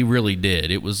 Yeah, he really did.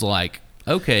 It was like,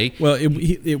 okay, well,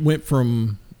 it went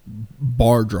from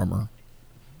bar drummer,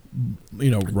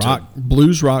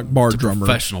 blues rock bar drummer,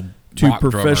 professional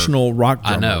rock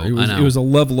drummer. I know. It was a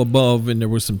level above, and there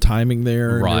was some timing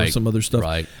there, and there was some other stuff.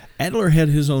 Right. Adler had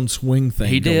his own swing thing.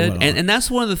 He did, and that's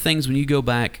one of the things when you go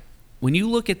back, when you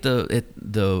look at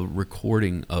the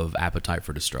recording of Appetite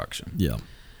for Destruction. Yeah.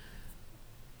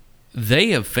 They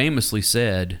have famously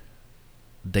said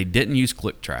they didn't use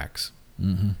click tracks.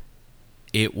 Mm-hmm.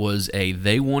 It was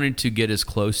they wanted to get as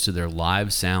close to their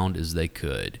live sound as they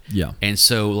could. Yeah. And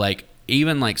so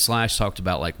even Slash talked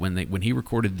about when he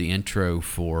recorded the intro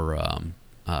for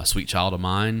Sweet Child of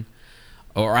Mine,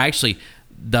 or actually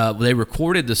they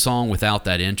recorded the song without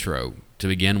that intro to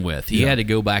begin with. He had to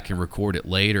go back and record it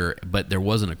later, but there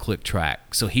wasn't a click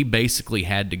track. So he basically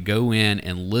had to go in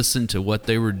and listen to what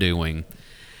they were doing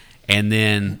and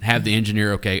then have the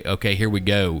engineer, okay, here we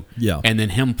go. Yeah. And then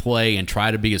him play and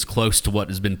try to be as close to what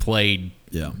has been played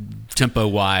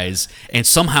tempo-wise, and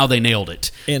somehow they nailed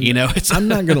it. And I'm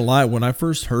not going to lie, when I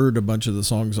first heard a bunch of the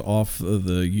songs off of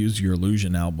the Use Your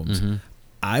Illusion albums,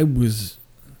 I was...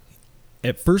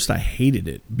 At first, I hated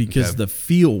it because the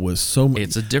feel was so much.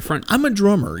 It's a different... I'm a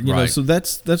drummer, you know, so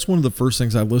that's one of the first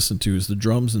things I listen to is the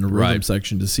drums and the rhythm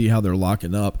section to see how they're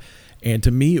locking up. And to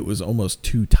me, it was almost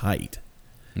too tight.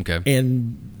 Okay.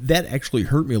 And that actually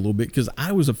hurt me a little bit because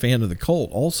I was a fan of the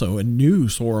Cult also and knew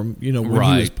Sorum, when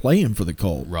he was playing for the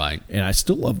Cult. Right. And I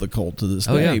still love the Cult to this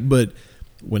day. But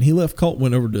when he left Cult,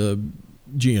 went over to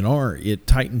GNR, it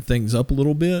tightened things up a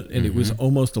little bit, and it was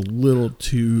almost a little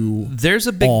too There's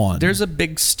a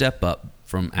big step up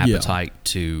from Appetite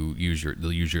to Use Your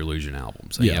Illusion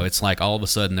albums. You know, it's like all of a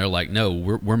sudden they're like, no,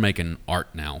 we're making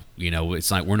art now. You know, it's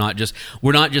like we're not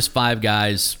just five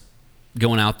guys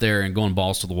going out there and going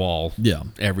balls to the wall. Yeah.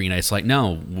 It's like,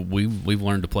 no, we've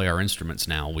learned to play our instruments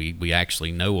now. We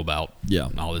actually know about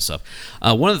all this stuff.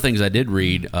 One of the things I did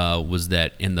read was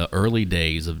that in the early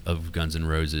days of Guns N'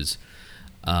 Roses,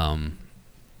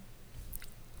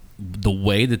 the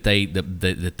way that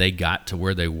they got to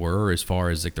where they were as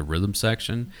far as like the rhythm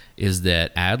section is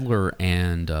that Adler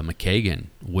and McKagan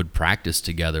would practice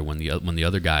together when the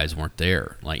other guys weren't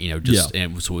there. Like,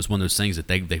 and so it was one of those things that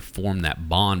they formed that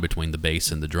bond between the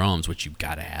bass and the drums, which you've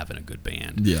got to have in a good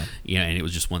band. Yeah. And it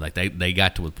was just one like they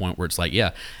got to a point where it's like,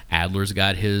 Adler's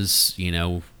got his,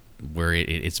 where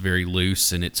it's very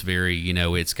loose and it's very,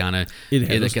 it's kind of... It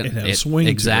has swing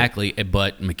exactly, to it.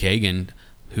 But McKagan,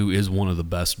 who is one of the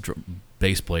best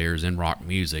bass players in rock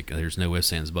music, there's no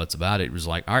ifs, ands, buts about it, was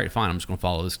like, all right, fine, I'm just going to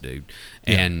follow this dude.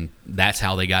 And that's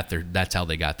how they got their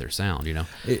sound,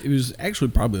 It was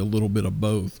actually probably a little bit of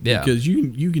both. Because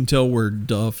you can tell where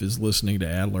Duff is listening to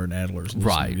Adler and Adler's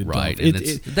listening to Duff. And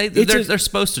they're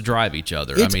supposed to drive each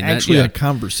other. It's actually a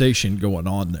conversation going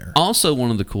on there. Also, one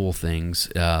of the cool things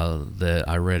that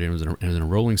I read, it was in a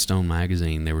Rolling Stone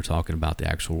magazine, they were talking about the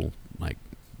actual, like,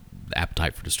 the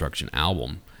Appetite for Destruction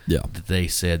album. That they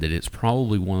said that it's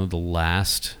probably one of the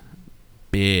last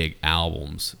big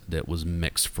albums that was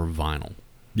mixed for vinyl.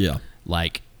 Yeah.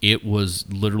 Like, it was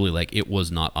literally like, it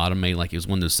was not automated. Like, it was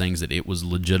one of those things that it was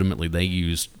legitimately, they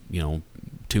used,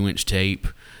 2-inch tape,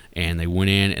 and they went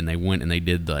in and they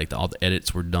did all the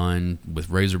edits were done with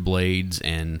razor blades,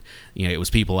 and it was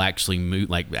people actually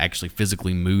actually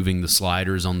physically moving the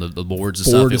sliders on the boards and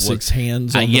stuff. 4 to 6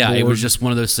 hands on the board. It was just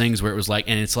one of those things where it was like,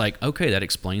 and it's like, okay, that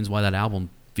explains why that album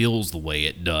feels the way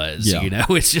it does.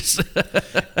 It's just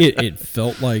it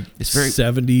felt like it's very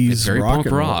 70s, it's very rock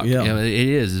punk rock. Yeah, it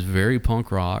is. It's very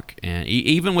punk rock, and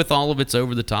even with all of its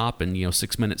over the top and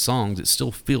 6-minute songs, it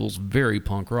still feels very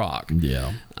punk rock.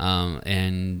 Yeah.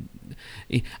 And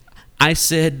I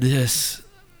said this.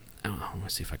 Oh, let me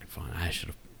see if I can find it.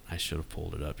 I should have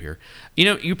pulled it up here.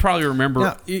 You probably remember.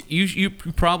 Now, you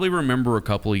probably remember a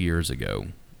couple of years ago.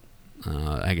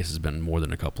 I guess it's been more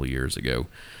than a couple of years ago,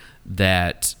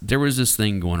 that there was this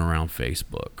thing going around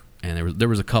Facebook, and there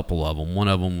was a couple of them. One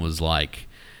of them was like,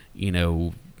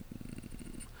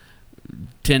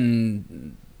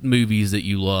 10 movies that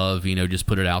you love, just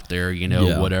put it out there,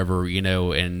 whatever,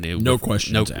 and no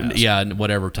questions asked. Yeah,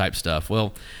 whatever type stuff.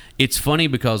 Well, it's funny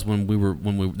because when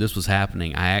this was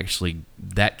happening,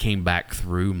 that came back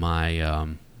through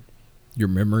my your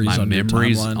memories on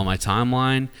my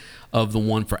timeline of the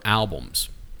one for albums,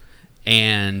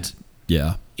 and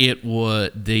it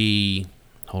was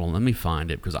hold on, let me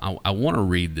find it because I want to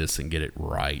read this and get it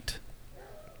right.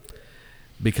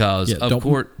 Because of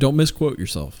course, don't misquote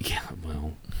yourself. Yeah,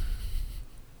 well,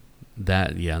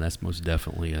 that's most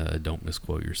definitely don't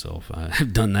misquote yourself.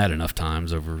 I've done that enough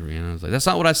times over. It's like, that's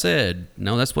not what I said.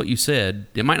 No, that's what you said.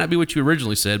 It might not be what you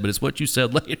originally said, but it's what you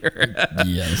said later.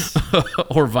 Yes,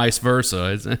 or vice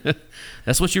versa.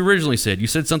 That's what you originally said. You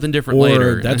said something different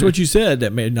later. That's what you said.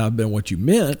 That may not have been what you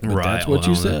meant, but that's what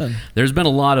you said. There's been a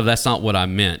lot of that's not what I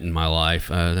meant in my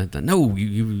life. No,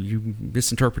 you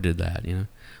misinterpreted that.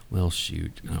 Well,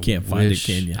 shoot. You can't find it,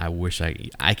 can you? I wish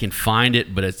I can find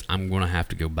it, but I'm going to have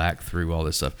to go back through all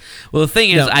this stuff. Well, the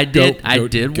thing is, I did go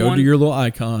to your little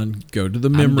icon, go to the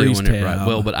memories tab. It right.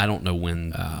 Well, but I don't know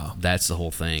when. That's the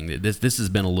whole thing. This has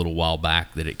been a little while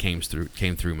back that it came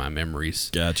through my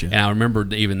memories. Gotcha. And I remember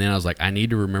even then I was like, I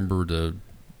need to remember to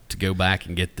go back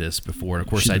and get this before. And of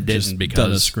course, I didn't because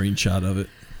done a screenshot of it.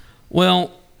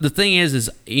 Well, the thing is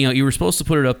you were supposed to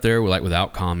put it up there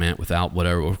without comment, without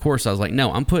whatever. Of course, I was like,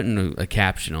 no, I'm putting a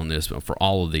caption on this for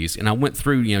all of these, and I went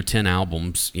through 10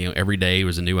 albums. Every day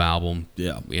was a new album.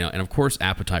 Yeah. And of course,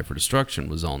 Appetite for Destruction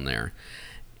was on there,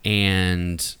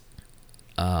 and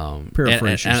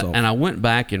paraphrase yourself. And I went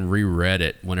back and reread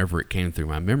it whenever it came through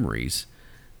my memories,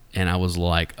 and I was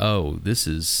like, oh, this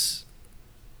is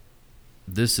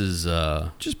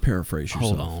just paraphrase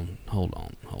yourself. Hold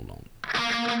on.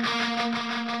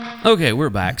 Okay, we're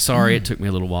back. Sorry, it took me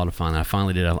a little while to find that. I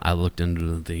finally did. I looked under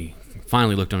the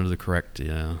correct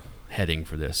heading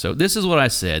for this. So this is what I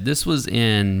said. This was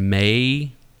in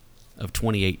May of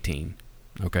 2018.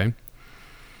 Okay.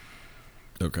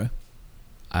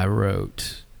 I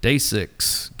wrote Day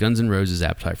 6, Guns N' Roses,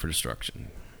 Appetite for Destruction.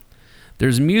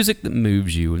 There's music that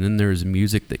moves you, and then there's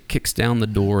music that kicks down the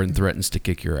door and threatens to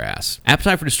kick your ass.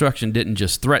 Appetite for Destruction didn't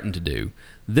just threaten to do.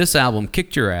 This album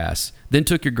kicked your ass, then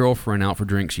took your girlfriend out for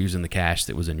drinks using the cash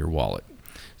that was in your wallet.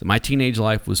 So my teenage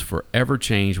life was forever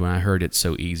changed when I heard It's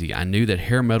So Easy. I knew that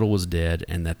hair metal was dead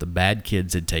and that the bad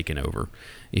kids had taken over.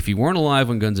 If you weren't alive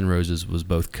when Guns N' Roses was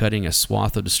both cutting a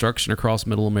swath of destruction across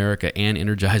middle America and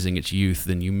energizing its youth,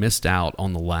 then you missed out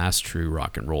on the last true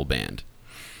rock and roll band.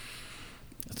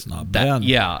 That's not bad.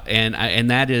 Yeah, and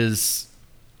that is,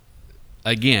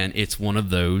 again, it's one of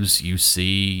those you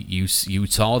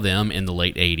saw them in the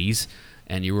late 80s,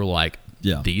 and you were like,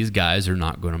 these guys are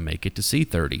not going to make it to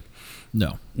C30.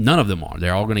 No. None of them are.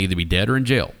 They're all going to either be dead or in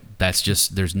jail. That's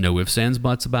just, there's no ifs, ands,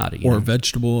 buts about it. Or a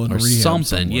vegetable in a rehab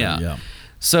something, somewhere. yeah.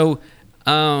 So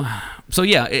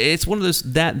yeah, it's one of those,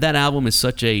 that album is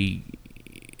such a,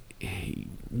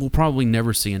 we'll probably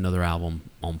never see another album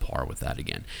on par with that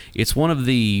again. It's one of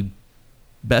the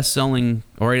best-selling,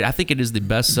 or I think it is the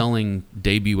best-selling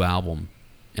debut album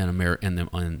in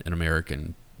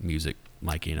American music.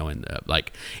 Like,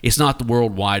 it's not the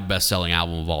worldwide best-selling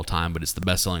album of all time, but it's the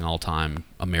best-selling all-time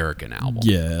American album.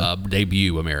 Yeah.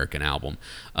 Debut American album.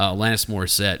 Alanis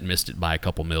Morissette missed it by a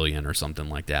couple million or something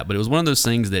like that. But it was one of those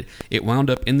things that it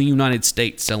wound up in the United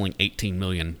States selling 18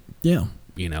 million. Yeah.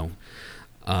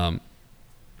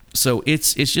 So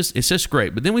it's just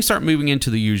great. But then we start moving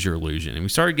into the Use Your Illusion, and we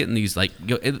started getting these, you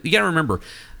got to remember,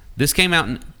 this came out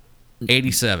in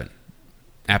 87.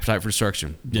 Appetite for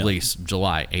Destruction, release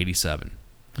July 87.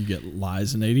 You get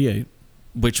Lies in 88.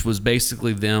 Which was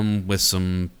basically them with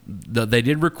some, they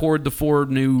did record the 4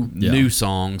 new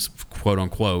songs, quote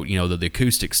unquote, the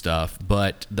acoustic stuff,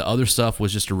 but the other stuff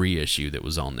was just a reissue that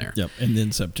was on there. Yep. And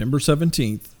then September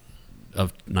 17th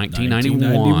of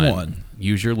 1991,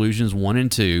 Use Your Illusions 1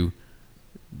 and 2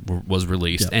 was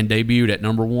released and debuted at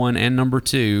number 1 and number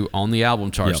 2 on the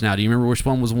album charts. Yep. Now, do you remember which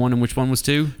one was 1 and which one was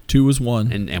 2? 2 was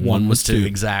 1 and 1 was 2,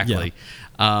 exactly.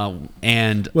 Yeah.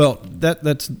 And well,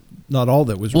 that's not all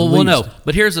that was released. Well, no,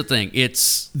 but here's the thing: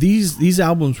 it's these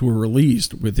albums were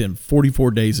released within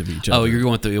 44 days of each other. Oh, you're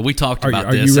going through. We talked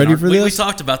about this. Are you ready for this? We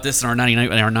talked about this in our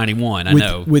 91. I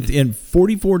know. Within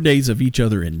 44 days of each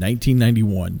other in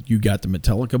 1991, you got the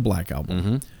Metallica Black Album.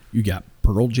 Mm-hmm. You got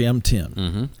Pearl Jam 10.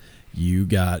 Mm-hmm. You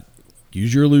got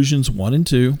Use Your Illusions 1 and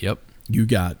 2. Yep. You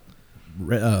got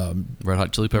Red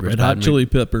Hot Chili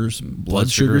Peppers, Blood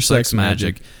Sugar Sex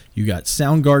Magic. You got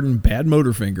Soundgarden, Bad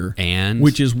Motorfinger,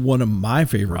 which is one of my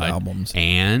favorite albums.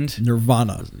 And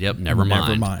Nirvana. Yep,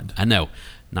 Nevermind. I know.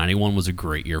 91 was a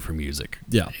great year for music.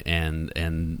 Yeah.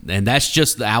 And that's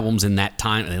just the albums in that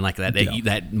time, and like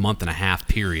that month and a half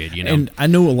period, And I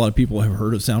know a lot of people have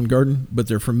heard of Soundgarden, but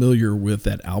they're familiar with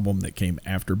that album that came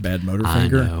after Bad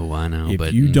Motorfinger. I know.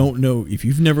 If you don't know, if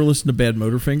you've never listened to Bad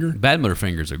Motorfinger, Bad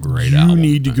Motorfinger's a great album. You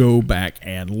need to go back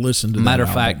and listen to that Matter of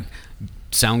album. fact,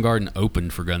 Soundgarden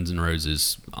opened for Guns N'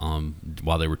 Roses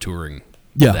while they were touring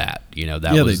that.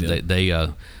 That was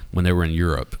they when they were in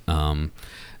Europe.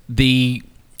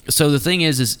 So the thing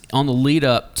is on the lead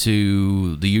up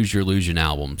to the Use Your Illusion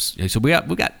albums. So we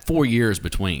got 4 years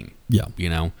between. Yeah.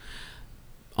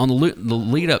 On the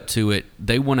lead up to it,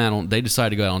 they decided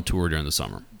to go out on tour during the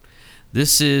summer.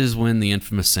 This is when the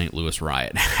infamous St. Louis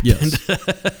riot happened. Yes.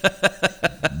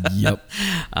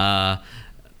 Yep.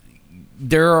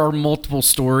 There are multiple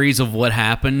stories of what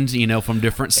happened, from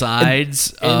different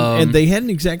sides. And they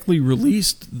hadn't exactly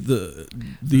released the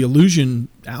Illusion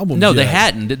album. No, they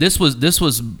hadn't. This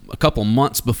was a couple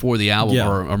months before the album,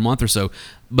 or a month or so.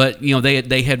 But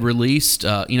they had released.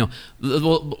 The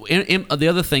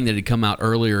other thing that had come out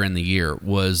earlier in the year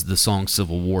was the song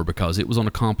 "Civil War" because it was on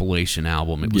a compilation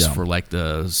album. It was for like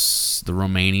the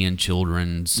Romanian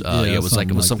children's. It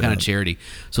was some kind of charity.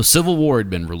 So "Civil War" had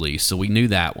been released, so we knew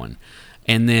that one.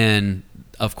 And then,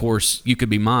 of course, "You Could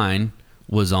Be Mine"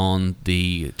 was on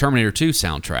the Terminator 2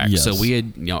 soundtrack. Yes. So we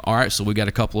had, all right, so we got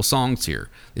a couple of songs here.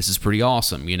 This is pretty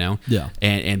awesome, Yeah.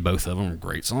 And both of them are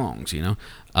great songs,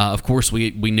 Of course,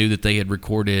 we knew that they had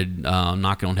recorded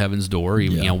 "Knocking on Heaven's Door,"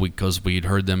 because we had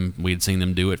heard them, we had seen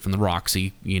them do it from the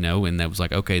Roxy, and that was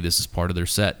like, okay, this is part of their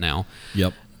set now.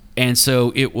 Yep. And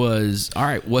so it was, all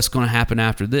right, what's going to happen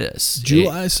after this?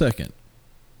 July 2nd,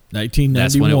 1991.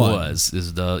 That's when it was.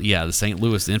 Is the St.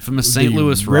 Louis, the infamous St.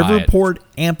 Louis riot. Riverport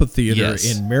Amphitheater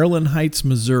Yes. in Maryland Heights,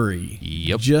 Missouri.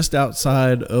 Yep. Just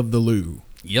outside of the Lou.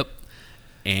 Yep.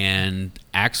 And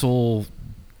Axl.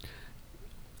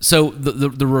 So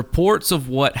the reports of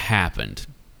what happened,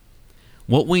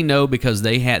 what we know, because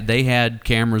they had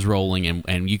cameras rolling,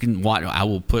 and you can watch.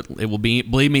 It will be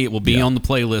on the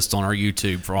playlist on our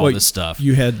YouTube for all this stuff.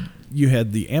 You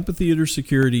had the amphitheater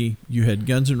security, you had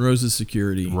Guns N' Roses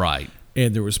security, right?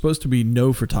 And there was supposed to be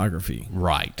no photography,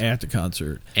 right, at the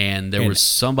concert. And there was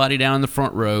somebody down in the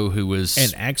front row who was,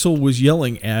 and Axl was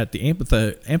yelling at the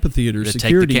amphitheater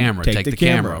security, take the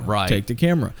camera, right, take the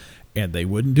camera, and they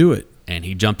wouldn't do it. And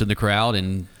he jumped in the crowd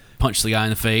and punched the guy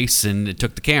in the face and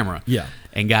took the camera. Yeah.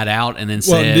 And got out and then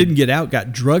said... didn't get out,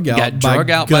 got drug out by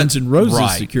Guns N'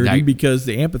 Roses security, because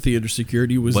the amphitheater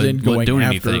security was then going doing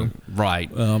after anything.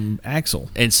 Right. Axl.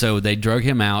 And so they drug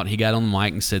him out. He got on the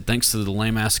mic and said, thanks to the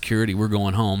lame-ass security, we're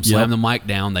going home. Slammed the mic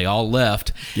down. They all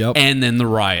left. Yep. And then the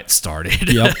riot started.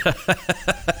 Yep.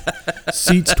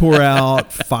 Seats tore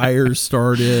out. Fires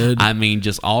started. I mean,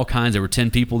 just all kinds. There were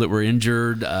 10 people that were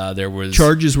injured. There was...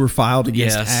 Charges were filed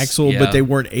against Axl, but they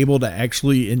weren't able to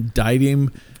actually indict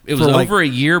him. It was over a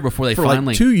year before they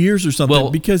finally 2 years or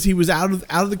something, because he was out of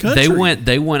the country.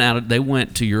 They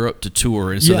went to Europe to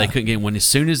tour, and so they couldn't get him. As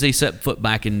soon as they set foot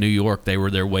back in New York, they were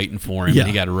there waiting for him, and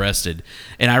he got arrested.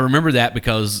 And I remember that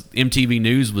because MTV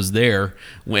News was there,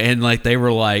 and they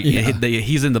were like,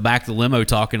 he's in the back of the limo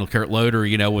talking to Kurt Loder,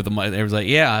 with the mic. They was like,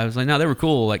 I was like, no, they were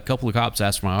cool. Like a couple of cops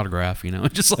asked for my autograph,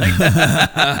 just like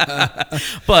that.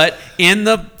 But in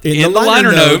the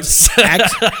liner notes,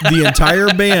 the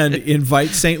entire band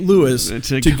invites St. Louis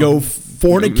to go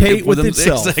fornicate with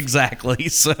itself. Exactly.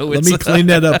 So let me clean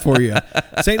that up for you.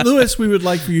 St. Louis, we would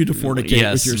like for you to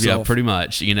fornicate with yourself. Yeah, pretty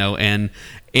much. And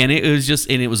it was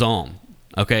it was on.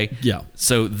 Okay. Yeah.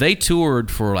 So they toured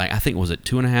for I think, was it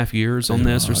 2.5 years on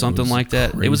this or something like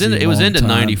that? It was into time.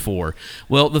 94.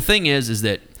 Well, the thing is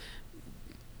that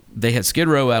they had Skid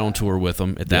Row out on tour with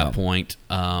them at that point.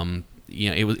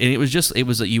 It was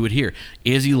that you would hear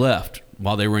Izzy left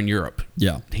while they were in Europe.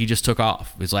 Yeah. He just took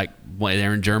off. It's like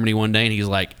they're in Germany one day, and he's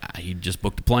like, he just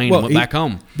booked a plane and went back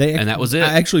home. And that was it.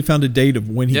 I actually found a date of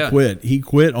when he quit. He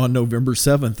quit on November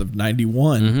 7th of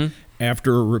 91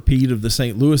 after a repeat of the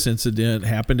St. Louis incident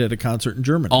happened at a concert in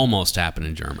Germany. Almost happened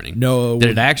in Germany. No.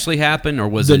 Did it actually happen, or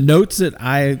was the notes that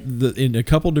in a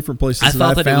couple different places I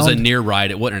thought that found, it was a near riot.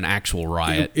 It wasn't an actual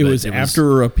riot. It was after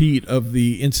a repeat of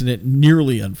the incident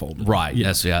nearly unfolded. Right.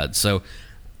 Yeah. Yes. So...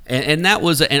 And that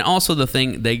was, and also the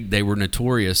thing, they were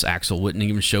notorious. Axl wouldn't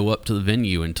even show up to the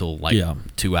venue until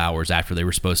 2 hours after they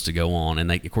were supposed to go on,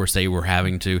 and of course they were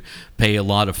having to pay a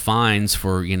lot of fines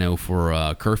for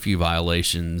curfew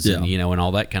violations and and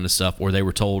all that kind of stuff. Or they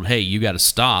were told, hey, you got to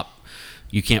stop.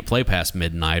 You can't play past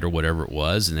midnight or whatever it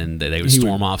was, and then they would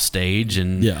storm off stage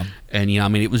and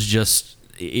it was just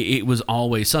it was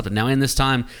always something. Now in this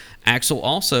time, Axl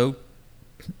also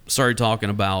started talking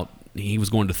about he was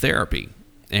going to therapy.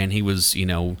 And he was,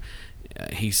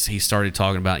 he started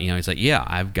talking about, he's like,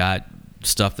 I've got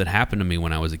stuff that happened to me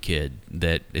when I was a kid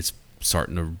that it's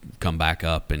starting to come back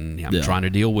up, and I'm trying to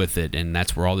deal with it, and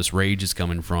that's where all this rage is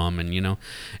coming from, and and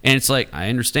it's like, I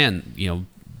understand,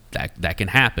 that can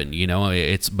happen,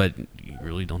 but you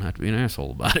really don't have to be an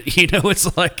asshole about it,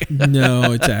 it's like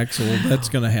no, it's Axl, that's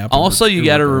going to happen. Also, you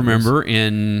got to remember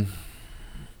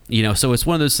so it's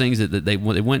one of those things that they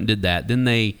went and did that, then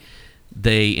they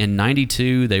in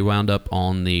 92 they wound up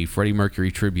on the Freddie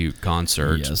Mercury tribute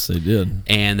concert. Yes, they did.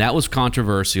 And that was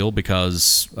controversial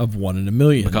because of One in a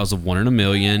Million. Because of One in a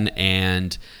Million,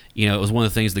 and it was one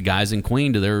of the things the guys in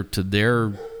Queen to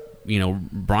their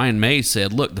Brian May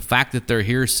said, look, the fact that they're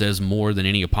here says more than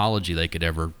any apology they would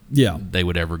ever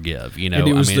give. And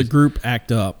it was the group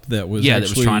Act Up that was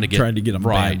trying to get them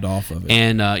banned off of it.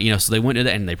 And so they went to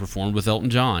that, and they performed with Elton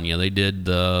John. They did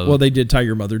they did Tie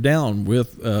Your Mother Down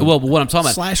with but what I'm talking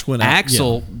about, Slash went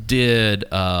Axl did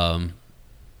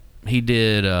he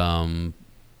did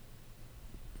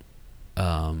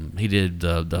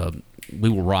the We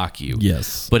Will Rock You.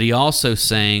 Yes. But he also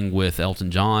sang with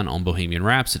Elton John on Bohemian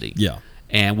Rhapsody. Yeah.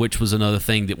 And which was another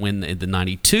thing that when the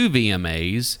 92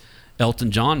 VMAs,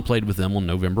 Elton John played with them on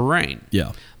November Rain.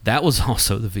 Yeah. That was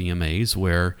also the VMAs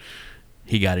where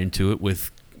he got into it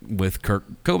with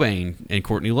Kurt Cobain and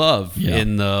Courtney Love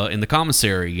in the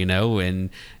commissary, you know, and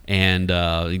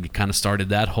he kind of started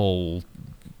that whole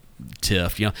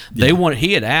tiff. You know, he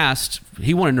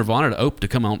wanted Nirvana to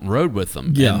come out and road with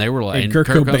them, and they were like, and Kurt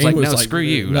Cobain was like, screw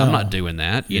you, I'm not doing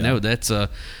that. You know, that's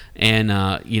you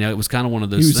know, it was kind of one of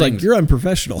those things. He was like, you're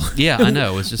unprofessional. Yeah, I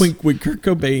know. It's just when Kurt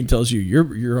Cobain tells you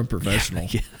you're unprofessional.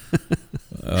 Yeah.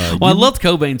 Well, I loved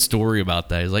Cobain's story about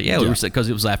that. He's like, we were because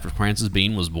it was after Francis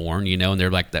Bean was born, you know, and they're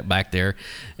like that back there,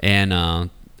 and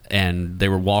they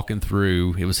were walking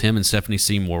through. It was him and Stephanie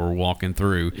Seymour were walking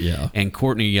through, and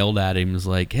Courtney yelled at him, was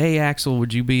like, "Hey, Axl,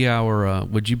 would you be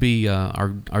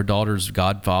our daughter's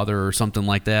godfather or something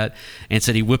like that?" And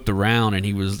said he whipped around and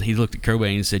he looked at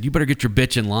Cobain and said, "You better get your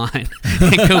bitch in line."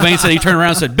 And Cobain said he turned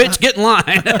around and said, "Bitch, get in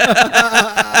line."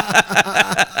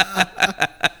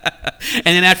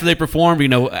 And then after they performed, you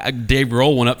know, Dave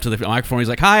Grohl went up to the microphone. He's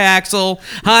like, "Hi, Axl.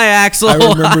 Hi, Axl. I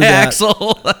remember that.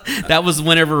 Axl." That was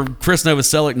whenever Chris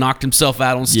Novoselic knocked himself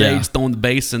out on stage, throwing the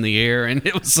bass in the air, and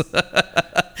it was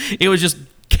just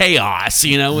chaos.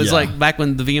 You know, it was like back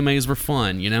when the VMAs were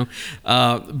fun. You know,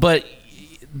 but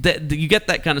you get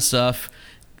that kind of stuff.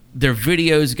 Their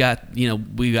videos got, you know,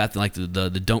 we got like the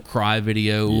Don't Cry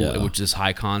video, which is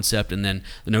high concept, and then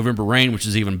the November Rain, which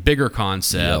is even bigger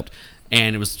concept.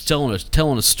 And it was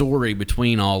telling a story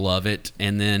between all of it.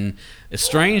 And then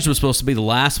Estranged was supposed to be the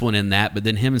last one in that, but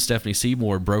then him and Stephanie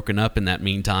Seymour had broken up in that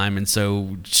meantime, and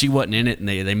so she wasn't in it, and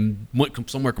they went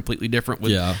somewhere completely different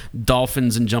with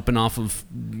dolphins and jumping off of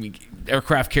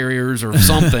aircraft carriers or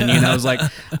something. You know, it was like,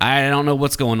 I don't know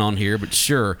what's going on here, but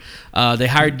sure. They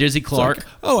hired Dizzy Clark.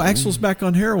 Like, Axl's back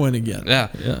on heroin again.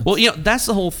 Yeah. Well, you know, that's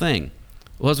the whole thing.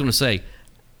 What I was going to say.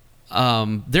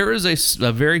 There is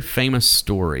a very famous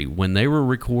story when they were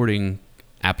recording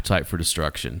Appetite for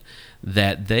Destruction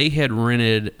that they had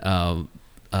rented,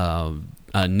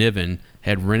 Niven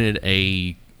had rented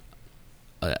a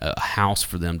house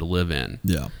for them to live in.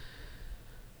 Yeah.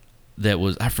 That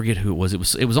was, I forget who it was.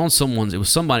 It was on someone's, it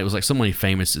was like somebody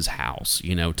famous's house,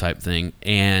 you know, type thing.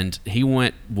 And he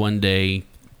went one day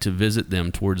to visit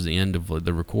them towards the end of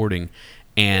the recording,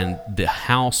 and the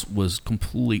house was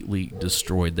completely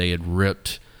destroyed. They had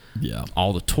ripped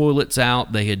all the toilets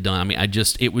out. They had done, I mean,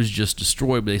 it was just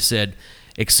destroyed. But they said,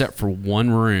 except for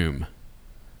one room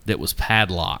that was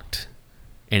padlocked,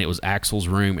 and it was Axl's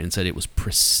room, and said it was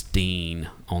pristine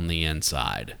on the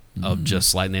inside of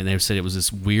just like, and they said it was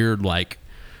this weird, like,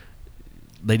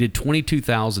 they did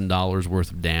 $22,000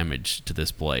 worth of damage to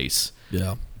this place.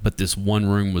 Yeah. But this one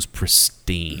room was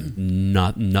pristine,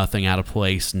 nothing out of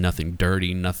place, nothing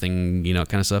dirty, nothing, you know,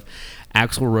 kind of stuff.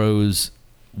 Axl Rose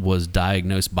was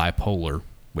diagnosed bipolar,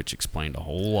 which explained a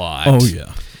whole lot. Oh,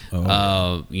 yeah.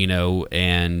 You know,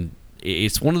 and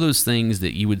it's one of those things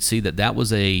that you would see that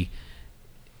was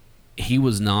he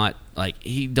was not, like,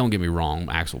 don't get me wrong,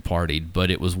 Axl partied, but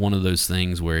it was one of those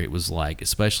things where it was like,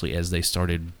 especially as they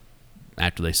started,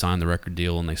 after they signed the record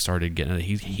deal and they started getting,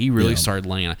 he really started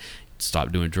laying,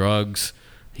 stopped doing drugs.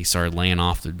 He started laying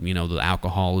off the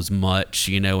alcohol as much,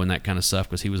 you know, and that kind of stuff,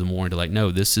 because he was more into like,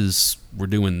 no, we're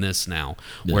doing this now.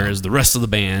 Yeah. Whereas the rest of the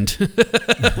band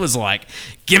was like,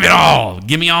 give me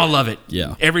all of it.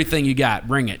 Yeah. Everything you got,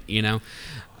 bring it, you know.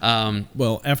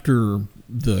 Well, after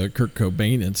the Kurt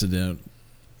Cobain incident,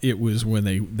 it was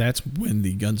that's when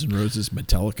the Guns N' Roses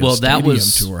Metallica Stadium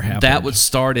tour happened.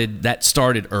 That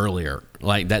started earlier.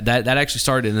 Like that actually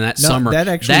started in that summer.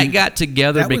 That got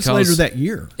together because was later that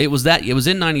year. It was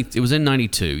in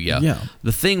 92, yeah. Yeah.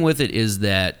 The thing with it is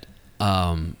that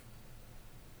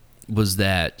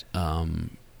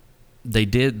they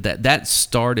did that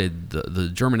started the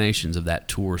germinations of that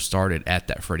tour started at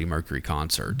that Freddie Mercury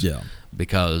concert. Yeah.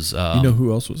 Because you know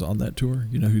who else was on that tour?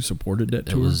 You know who supported that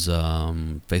tour? It was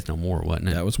Faith No More, wasn't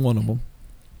it? That was one of them.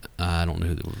 I don't know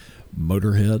who they were.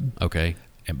 Motorhead. Okay.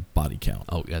 And Body Count.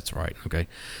 Oh, that's right. Okay.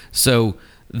 So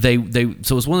so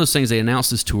it's one of those things. They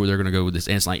announced this tour. They're going to go with this,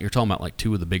 and it's like you're talking about like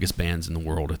two of the biggest bands in the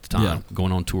world at the time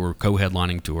going on tour,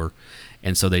 co-headlining tour,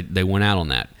 and so they went out on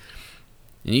that.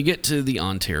 And you get to the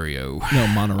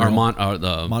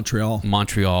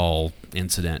Montreal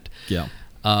incident.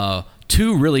 Yeah.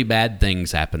 Two really bad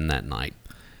things happened that night.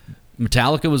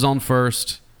 Metallica was on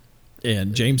first,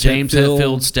 and James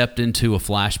Hetfield stepped into a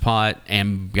flash pot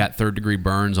and got third-degree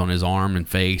burns on his arm and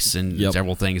face and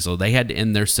several things. So they had to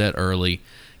end their set early,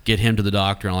 get him to the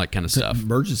doctor and all that kind of stuff.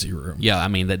 Emergency room. Yeah, I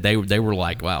mean they were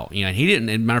like, wow, you know. And he didn't.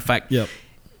 As a matter of fact,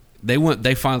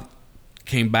 they finally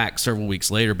came back several weeks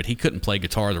later, but he couldn't play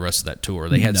guitar the rest of that tour.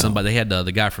 They had somebody. They had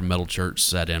the guy from Metal Church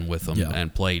sat in with them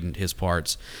and played his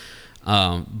parts.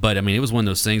 But I mean, it was one of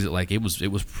those things that like it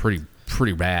was pretty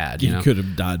pretty bad. You could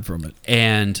have died from it.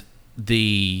 And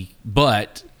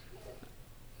but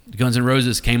Guns N'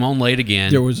 Roses came on late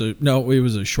again. It was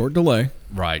a short delay.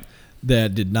 Right.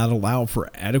 That did not allow for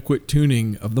adequate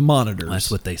tuning of the monitors. That's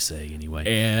what they say anyway.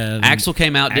 And Axl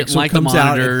came out, didn't like the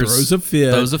monitors.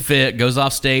 Throws a fit, goes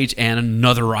off stage, and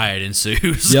another riot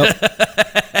ensues. Yep.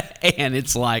 And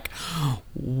it's like,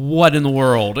 what in the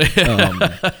world?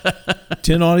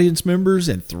 10 audience members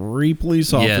and 3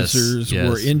 police officers yes.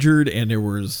 were injured, and there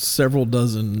were several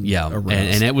dozen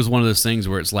arrests. And it was one of those things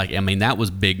where it's like, I mean, that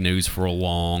was big news for a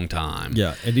long time.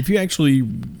 Yeah, and if you actually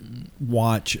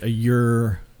watch a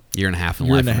year and a half in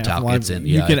life Metallica, it's in.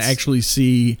 You can actually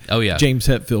see James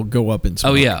Hetfield go up in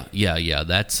smoke. Oh yeah.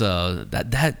 That's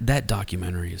that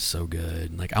documentary is so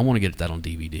good. Like, I want to get that on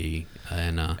DVD.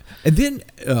 And then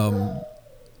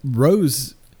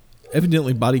Rose,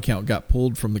 evidently body count got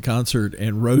pulled from the concert,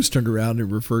 and Rose turned around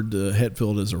and referred to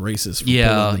Hetfield as a racist.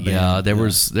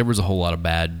 There was a whole lot of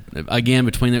bad again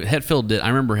between Hetfield did. I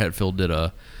remember Hetfield did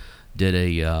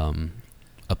a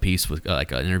piece with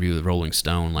like an interview with Rolling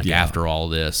Stone after all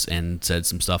this, and said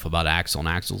some stuff about Axl, and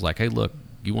Axl's like, hey, look,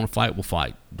 you want to fight, we'll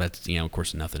fight. That's, of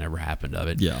course nothing ever happened of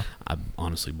it. Yeah, I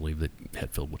honestly believe that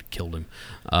Hetfield would have killed him,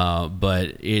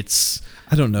 but it's,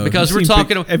 I don't know, because we're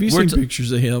talking. Have you seen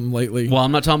pictures of him lately? Well,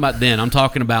 I'm not talking about then. I'm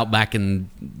talking about back in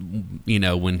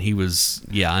when he was.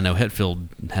 Yeah, I know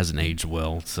Hetfield hasn't aged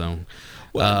well, so.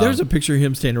 Well, there's a picture of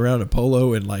him standing around in a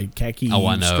polo and like khaki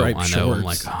striped shorts. I'm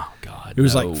like, oh god, it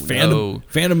was like Phantom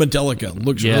Metallica.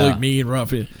 Looks really mean,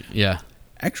 rough. Yeah,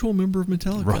 actual member of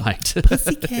Metallica, right?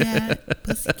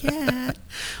 Pussycat.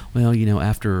 Well,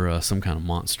 after Some Kind of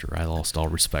Monster, I lost all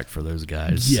respect for those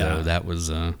guys. Yeah, so that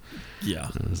was I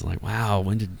was like, wow,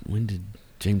 when did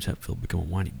James Hetfield become a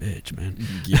whiny bitch, man?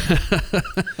 Yeah.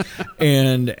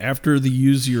 And after the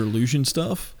Use Your Illusion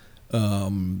stuff.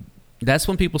 That's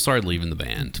when people started leaving the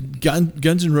band.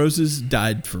 Guns N' Roses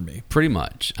died for me. Pretty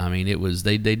much. I mean, it was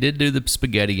they did do the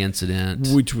spaghetti incident,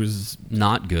 which was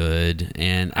not good.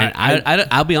 And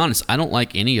I'll be honest, I don't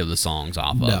like any of the songs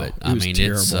off of it. I mean,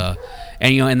 terrible. It's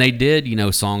and they did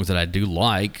songs that I do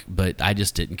like, but I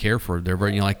just didn't care for their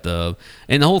like the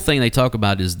whole thing they talk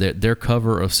about is their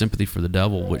cover of Sympathy for the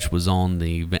Devil, which was on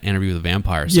the Interview with the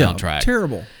Vampire soundtrack. Yeah,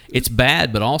 terrible. It's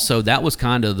bad, but also that was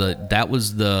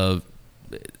the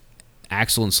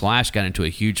Axl and Slash got into a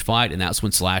huge fight, and that's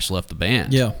when Slash left the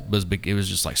band. Yeah. It was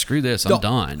just like, screw this, I'm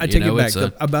done. I take it back.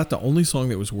 About the only song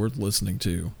that was worth listening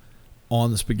to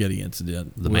on the Spaghetti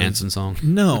Incident. The Manson song?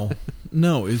 No,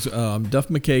 is Duff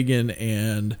McKagan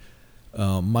and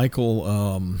Michael,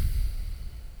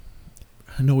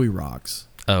 I know he rocks.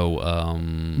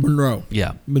 Monroe.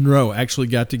 Yeah. Monroe actually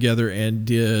got together and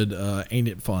did Ain't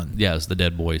It Fun. Yeah, it's the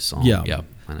Dead Boys song. Yeah.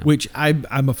 I know. Which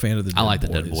I'm a fan of the Dead Boys. I like the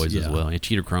Dead Boys as well. And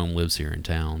Cheater Chrome lives here in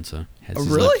town. So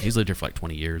really? He's lived here for like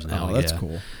 20 years now. Oh, that's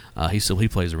cool. He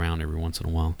plays around every once in a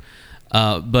while.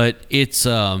 But it's,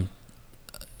 and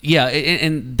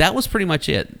that was pretty much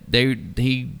it. They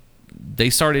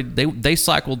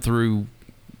cycled through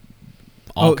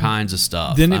all kinds of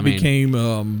stuff. Then it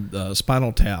became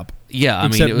Spinal Tap. Yeah,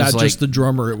 except it was not just the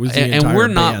drummer; it was the entire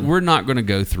band. We're not going to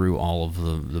go through all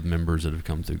of the members that have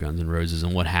come through Guns N' Roses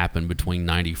and what happened between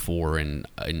 '94 and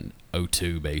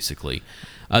 2002, basically.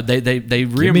 They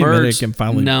reemerged. And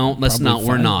finally, no, let's not.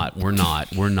 We're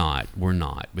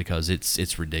not because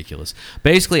it's ridiculous.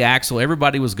 Basically, Axl.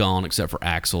 Everybody was gone except for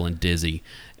Axl and Dizzy.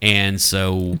 And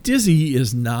so Dizzy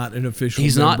is not an official.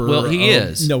 He's member not. Well, he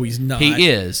is. No, he's not. He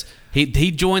is.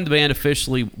 He joined the band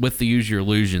officially with the Use Your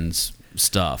Illusions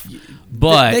stuff,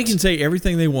 but they can say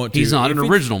everything they want to. He's not an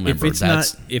original member.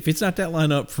 If it's not that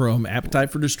lineup from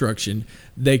Appetite for Destruction,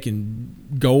 they can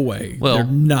go away. Well, they're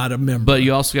not a member. But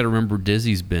you also got to remember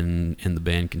Dizzy's been in the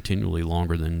band continually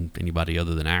longer than anybody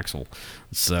other than Axl.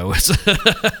 So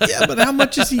yeah, but how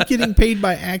much is he getting paid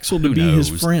by Axl to be his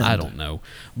friend? I don't know.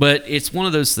 But it's one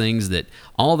of those things that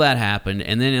all that happened,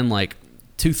 and then in like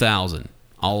 2000,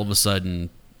 all of a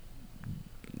sudden,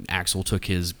 Axl took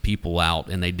his people out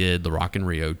and they did the Rock in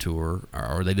Rio tour,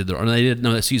 they did a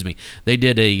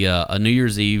New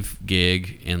Year's Eve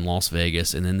gig in Las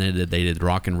Vegas, and then they did the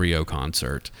Rock in Rio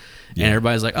concert. Yeah. And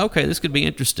everybody's like, okay, this could be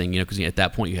interesting, because at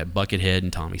that point you had Buckethead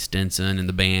and Tommy Stinson in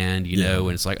the band,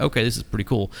 and it's like, okay, this is pretty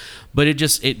cool. But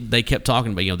they kept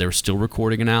talking about, they were still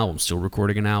recording an album.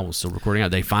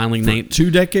 They finally named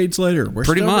 2 decades later. We're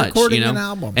pretty still much recording an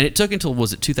album, and it took until,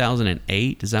 was it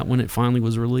 2008? Is that when it finally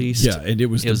was released? Yeah, and it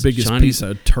was the biggest piece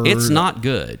of turd. It's not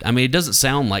good. I mean, it doesn't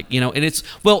sound like, and it's,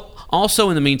 Also,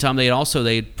 in the meantime, they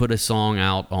had put a song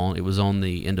out on. It was on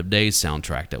the End of Days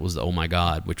soundtrack. That was the Oh My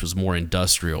God, which was more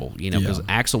industrial. Because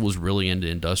Axl was really into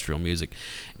industrial music,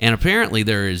 and apparently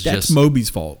that's Moby's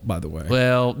fault, by the way.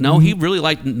 Well, no, he really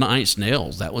liked Nine Inch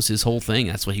Nails. That was his whole thing.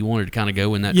 That's what he wanted to kind of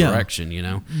go in that direction.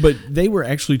 But they were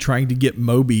actually trying to get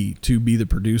Moby to be the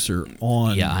producer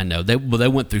on. Yeah, I know. They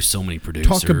went through so many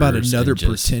producers. Talk about another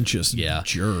pretentious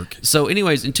jerk. So,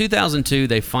 anyways, in 2002,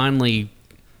 they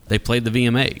played the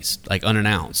VMAs like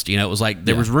unannounced. It was like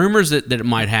there was rumors that it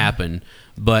might happen,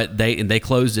 but they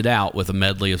closed it out with a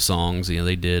medley of songs.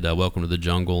 They did "Welcome to the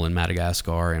Jungle" and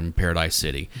 "Madagascar" and "Paradise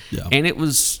City," and it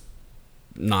was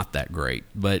not that great.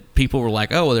 But people were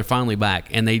like, "Oh, well, they're finally back,"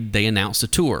 and they announced a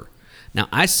tour. Now,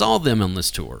 I saw them on this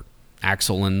tour,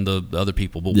 Axl and the other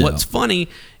people. But what's funny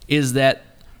is that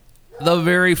the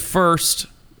very first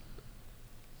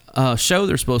show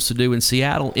they're supposed to do in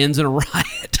Seattle ends in a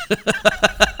riot.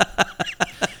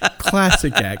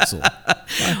 Classic Axl.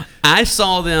 I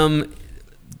saw them.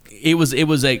 It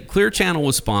was a Clear Channel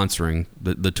was sponsoring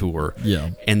the tour.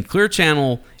 Yeah. And Clear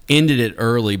Channel ended it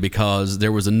early because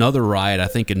there was another riot, I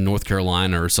think in North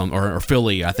Carolina or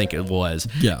Philly, I think it was.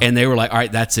 Yeah. And they were like, all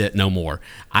right, that's it, no more.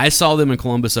 I saw them in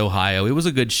Columbus, Ohio. It was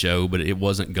a good show, but it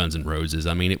wasn't Guns N' Roses.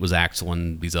 I mean, it was Axl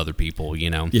and these other people,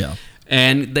 Yeah.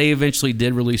 And they eventually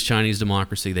did release Chinese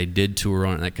Democracy. They did tour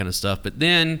on it and that kind of stuff. But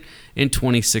then in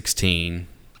 2016,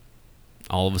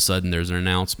 all of a sudden there's an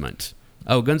announcement.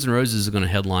 Oh, Guns N' Roses is going to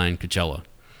headline Coachella.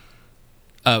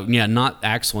 Oh, yeah, not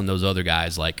Axl and those other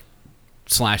guys like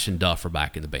Slash and Duff are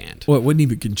back in the band. Well, it wasn't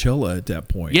even Coachella at that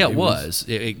point. Yeah, it was.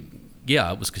 It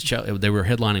was Coachella. They were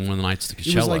headlining one of the nights at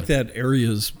Coachella. It was like that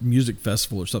area's music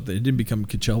festival or something. It didn't become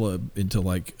Coachella until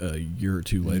like a year or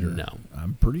two later. No.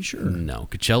 I'm pretty sure. No,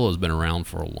 Coachella's been around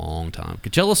for a long time.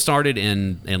 Coachella started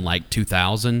in like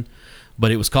 2000,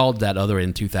 but it was called that other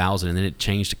in 2000, and then it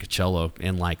changed to Coachella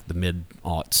in like the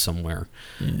mid-aughts somewhere.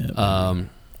 Yeah,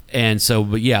 and so,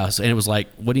 but yeah, and it was like,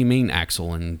 what do you mean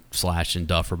Axl and Slash and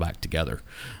Duff are back together?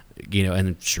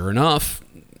 And sure enough,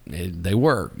 they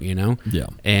were, Yeah.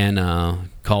 And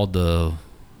called the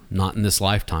Not in This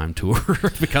Lifetime tour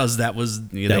because that was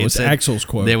that was Axl's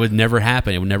quote. That would never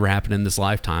happen. It would never happen in this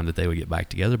lifetime that they would get back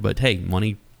together. But hey,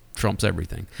 money trumps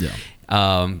everything. Yeah.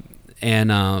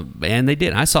 And they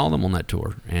did. I saw them on that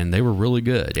tour, and they were really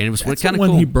good. And it was kind of cool.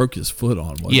 When he broke his foot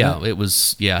on, wasn't it? It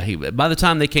was. Yeah, by the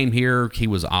time they came here, he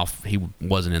was off. He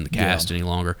wasn't in the cast any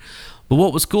longer. But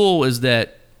what was cool is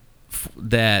that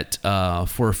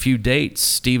for a few dates,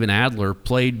 Steven Adler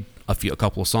played a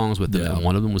couple of songs with them, and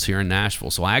one of them was here in Nashville.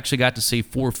 So I actually got to see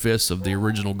 4/5 of the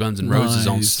original Guns N' Roses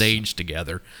on stage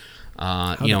together.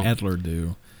 How did Adler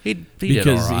do? He did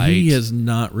all right. He has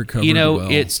not recovered well.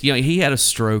 He had a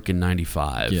stroke in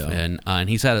 '95, Yeah. and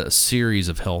he's had a series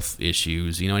of health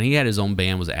issues. And he had his own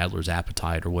band, was Adler's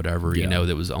Appetite or whatever. Yeah.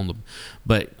 That was on the,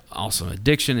 but also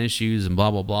addiction issues and blah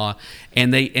blah blah.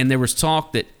 And there was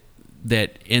talk that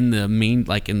in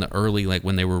the early, like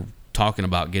when they were talking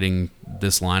about getting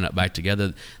this lineup back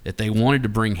together, that they wanted to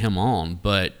bring him on,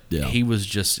 but he was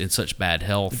just in such bad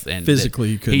health and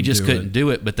physically he just couldn't do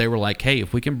it. But they were like, hey,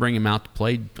 if we can bring him out to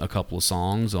play a couple of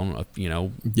songs on,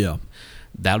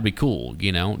 that would be cool.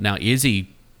 Now Izzy,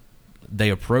 they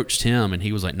approached him and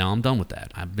he was like, no, I'm done with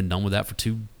that. I've been done with that for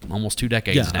almost 2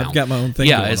 decades now. I've got my own thing.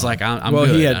 Yeah, it's like I'm well,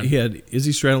 good. he had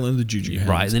Izzy Stradlin and the Juju Hounds.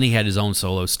 Right, and then he had his own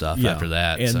solo stuff after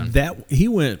that. And that he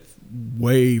went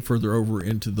way further over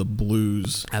into the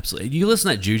blues. Absolutely. You listen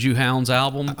to that Juju Hounds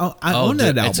album? I own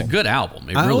that album. It's a good album.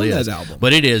 It I really own is. that album.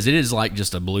 But it is like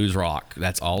just a blues rock.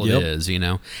 That's all it is,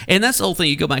 And that's the whole thing.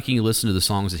 You go back and you listen to the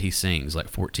songs that he sings, like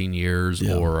 14 Years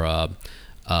or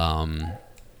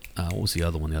what was the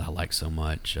other one that I like so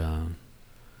much?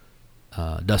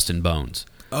 Dust and Bones.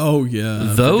 Oh,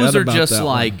 yeah. Those are just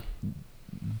like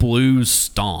blues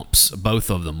stomps,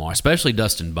 both of them are, especially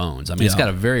Dust and Bones. I mean, it's got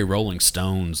a very Rolling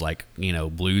Stones, like,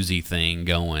 bluesy thing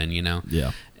going,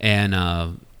 Yeah. And,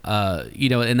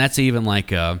 and that's even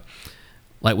like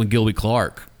when Gilby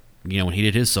Clarke, when he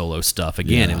did his solo stuff,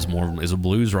 again, it was a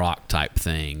blues rock type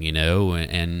thing, and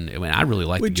I really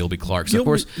like the Gilby Clarke. So, of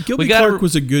course, Gilby Clarke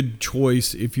was a good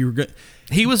choice if you were going.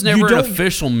 He was never an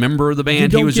official member of the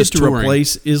band. He was just touring. You don't get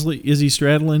to replace Izzy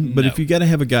Stradlin, but if you got to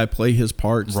have a guy play his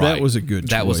parts, that was a good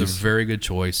choice. That was a very good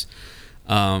choice.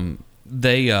 And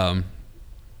of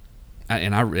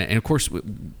course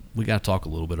we got to talk a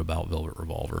little bit about Velvet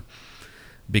Revolver,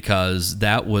 because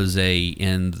that was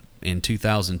in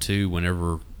 2002,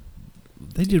 whenever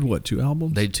they did 2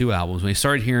 albums? They did 2 albums. When they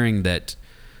started hearing that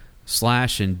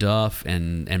Slash and Duff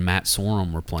and Matt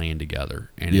Sorum were playing together,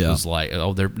 and it was like,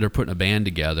 oh, they're putting a band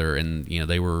together, and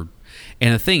they were.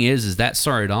 And the thing is that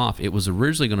started off. It was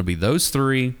originally going to be those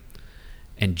three,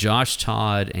 and Josh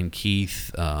Todd and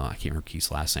Keith. I can't remember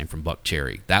Keith's last name, from Buck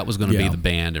Cherry. That was going to be the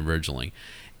band originally.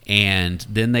 And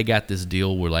then they got this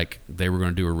deal where, like, they were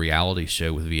going to do a reality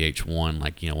show with VH1,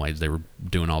 like, as they were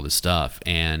doing all this stuff.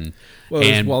 And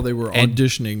while they were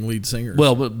auditioning lead singers.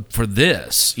 Well, but for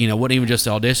this, it wasn't even just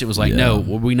the audition. It was like, no,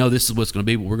 we know this is what's going to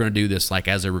be, but we're going to do this, like,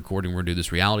 as they're recording, we're going to do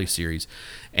this reality series.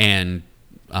 And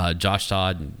Josh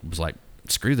Todd was like,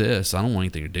 screw this. I don't want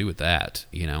anything to do with that,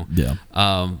 Yeah.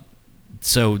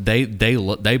 So they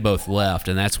both left,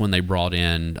 and that's when they brought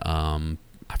in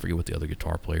I forget what the other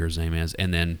guitar player's name is,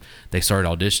 and then they started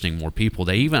auditioning more people.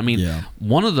 They even,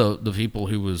 one of the people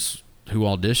who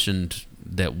auditioned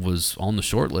that was on the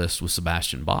short list was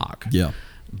Sebastian Bach. Yeah.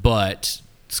 But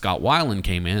Scott Weiland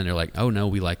came in, and they're like, oh no,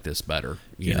 we like this better,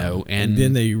 and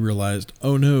then they realized,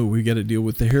 oh no, we got to deal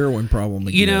with the heroin problem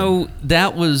again.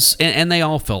 That was, and they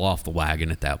all fell off the wagon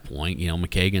at that point.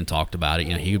 McKagan talked about it.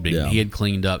 He had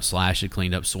cleaned up, Slash had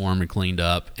cleaned up, Sorum had cleaned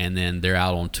up, and then they're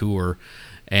out on tour.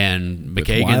 And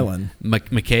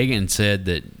McKagan said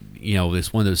that,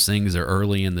 it's one of those things, they're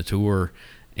early in the tour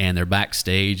and they're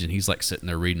backstage, and he's like sitting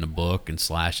there reading a book, and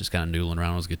Slash is kind of noodling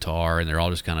around on his guitar, and they're all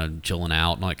just kind of chilling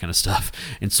out and all that kind of stuff.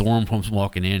 And Sorum comes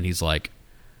walking in, and he's like,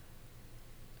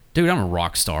 dude, I'm a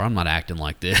rock star. I'm not acting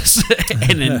like this.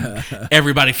 And then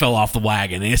everybody fell off the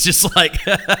wagon. And it's just like...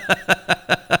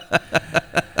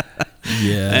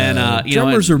 Yeah. And,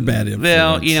 drummers are bad influence.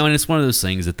 Well, and it's one of those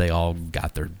things that they all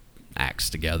got their acts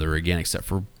together again, except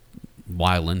for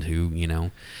Weiland,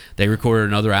 who, they recorded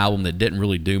another album that didn't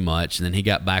really do much, and then he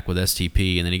got back with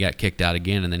STP, and then he got kicked out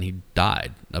again, and then he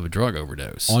died of a drug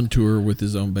overdose. On tour with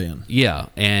his own band. Yeah,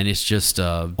 and it's just...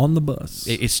 on the bus.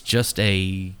 It's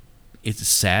a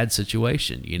sad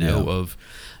situation, of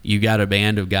you got a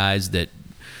band of guys that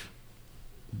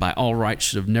by all rights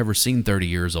should have never seen 30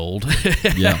 years old.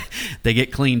 Yeah. They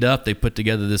get cleaned up, they put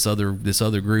together this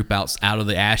other group out of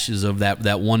the ashes of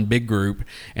that one big group,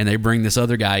 and they bring this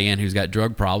other guy in who's got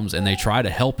drug problems, and they try to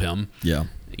help him. Yeah.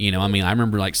 I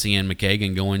remember like seeing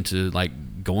McKagan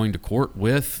going to court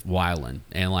with Weiland,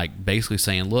 and like basically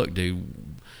saying, look, dude,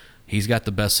 he's got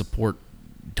the best support,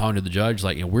 talking to the judge,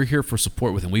 like, we're here for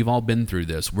support with him. We've all been through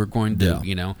this. We're going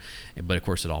to, but of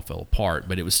course it all fell apart.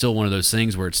 But it was still one of those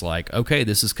things where it's like, okay,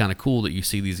 this is kind of cool that you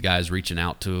see these guys reaching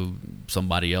out to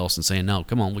somebody else and saying, no,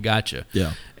 come on, we got you.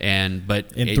 Yeah. And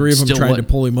three of them tried to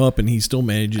pull him up, and he still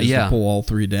manages to pull all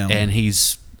three down. And he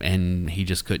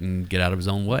just couldn't get out of his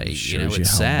own way. Shows it's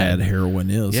how sad. bad heroin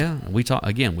is. Yeah. We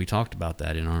talked about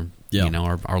that in our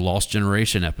our Lost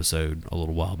Generation episode a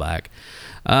little while back.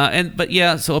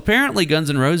 So apparently Guns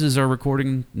N' Roses are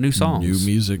recording new songs, new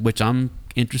music, which I'm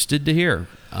interested to hear.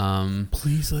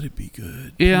 Please let it be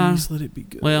good. Yeah. Please let it be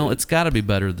good. Well, it's got to be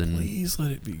better than. Please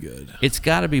let it be good. It's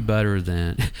got to be better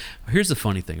than. Here's the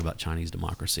funny thing about Chinese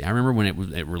Democracy. I remember when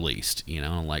it released.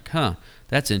 I'm like,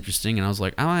 that's interesting, and I was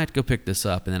like, I have to go pick this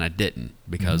up, and then I didn't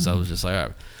because I was just like,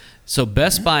 oh. So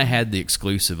Best Buy had the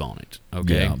exclusive on it.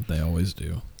 Okay. Yeah, they always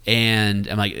do. And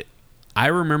I'm like, I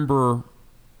remember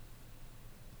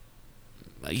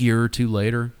a year or two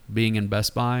later being in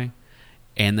Best Buy,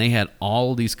 and they had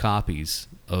all these copies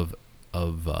of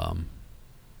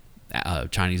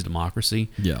Chinese Democracy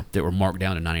that were marked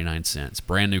down to 99 cents.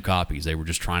 Brand new copies. They were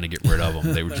just trying to get rid of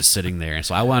them. They were just sitting there. And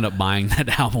so I wound up buying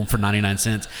that album for 99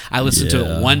 cents. I listened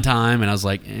to it one time, and I was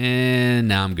like,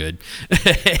 now I'm good.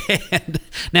 And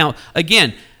now,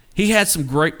 again, he had some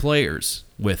great players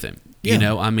with him. You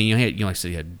had, like I said,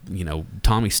 you had,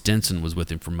 Tommy Stinson was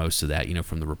with him for most of that,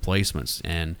 from the Replacements,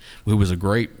 and who was a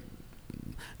great,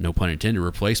 no pun intended,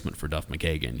 replacement for Duff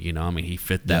McKagan. He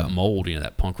fit that mold,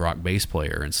 that punk rock bass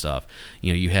player and stuff.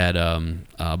 You had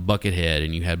Buckethead,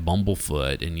 and you had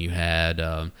Bumblefoot, and you had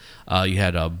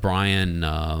Brian,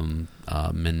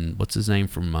 and what's his name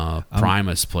from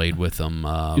Primus played with him.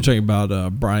 You're talking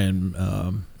about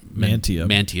Brian.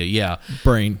 Mantia, yeah.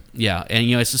 Brain. Yeah, and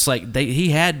it's just like he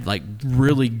had like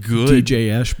really good DJ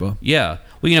Ashba. Yeah.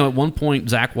 Well, at one point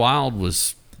Zakk Wylde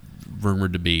was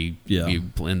rumored to be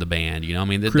in the band,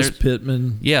 Chris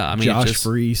Pittman. Yeah, Josh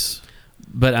Freese.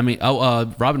 But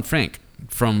Robin Frank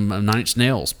from Nine Inch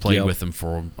Nails played with him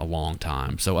for a long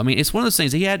time. So it's one of those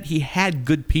things. He had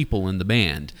good people in the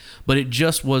band, but it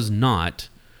just was not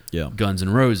Guns N'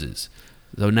 Roses.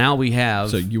 So now we have...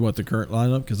 So you want the current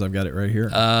lineup? Because I've got it right here.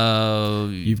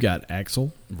 You've got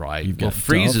Axl. Right. You've got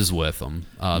Freeze is with them,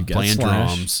 playing Slash,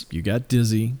 drums. You got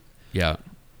Dizzy. Yeah.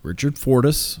 Richard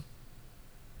Fortus. Is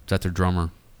that their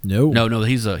drummer? No.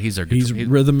 He's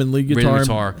rhythm and lead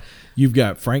guitar. You've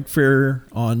got Frank Ferrer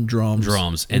on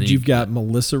drums, and you've got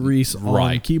Melissa Reese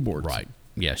on keyboards. Right.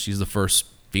 Yeah, she's the first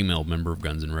female member of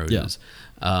Guns N' Roses.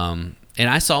 Yeah. And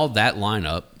I saw that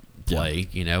lineup play,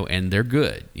 and they're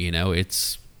good.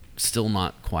 It's still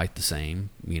not quite the same,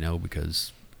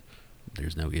 because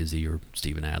there's no Izzy or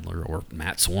Steven Adler or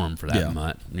Matt Sorum for that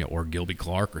much, or Gilby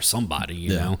Clarke or somebody, you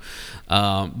know.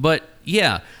 But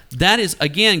yeah, that is,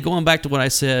 again, going back to what I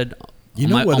said.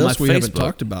 What else we haven't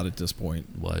talked about at this point?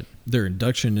 What? Their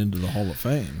induction into the Hall of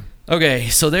Fame. Okay,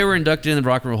 so they were inducted in the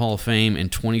Rock and Roll Hall of Fame in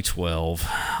 2012.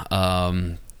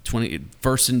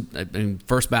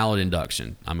 First ballot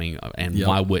induction.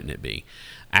 Why wouldn't it be?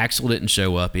 Axl didn't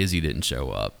show up. Izzy didn't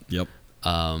show up. Yep.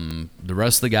 The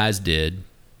rest of the guys did,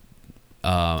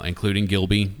 including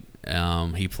Gilby.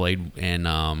 He played,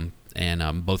 and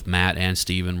both Matt and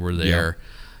Steven were there.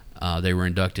 Yep. They were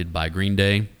inducted by Green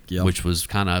Day, which was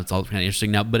kind of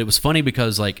interesting. Now, but it was funny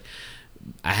because I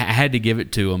had to give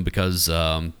it to him because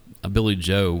Billy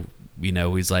Joe,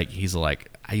 he's like,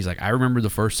 I remember the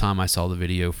first time I saw the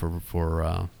video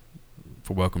for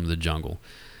Welcome to the Jungle,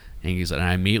 and he's like, and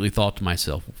I immediately thought to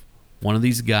myself, one of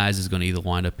these guys is going to either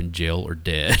wind up in jail or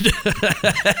dead.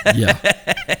 Yeah,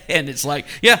 and it's like,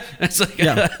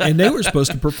 and they were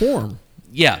supposed to perform.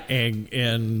 Yeah,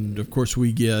 and of course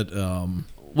we get.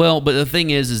 Well, but the thing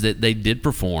is that they did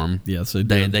perform. Yes, they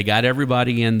did. They got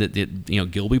everybody in that.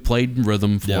 Gilby played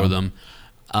rhythm for them.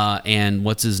 And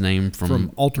what's his name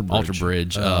from Alter Bridge? Alter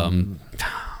Bridge. Can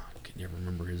you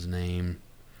remember his name?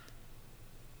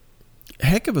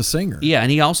 Heck of a singer. Yeah,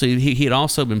 and he had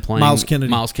also been playing Miles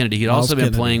Kennedy. He had also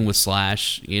been playing with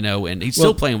Slash, and he's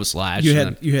still playing with Slash. You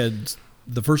had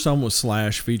the first album was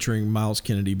Slash featuring Miles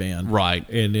Kennedy Band, right?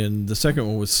 And then the second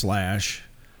one was Slash.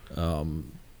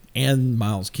 And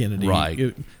Miles Kennedy,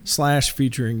 right? Slash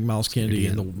featuring Miles Kennedy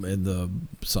in the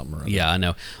something or other. Yeah, I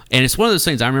know. And it's one of those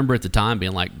things I remember at the time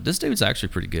being like, this dude's actually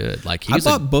pretty good. Like I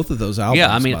bought both of those albums.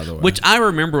 Yeah, by the way. Which I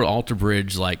remember Alter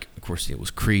Bridge. Like, of course, it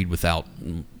was Creed without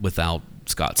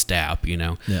Scott Stapp,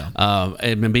 Yeah.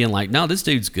 And being like, no, this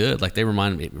dude's good. Like, it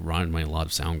reminded me a lot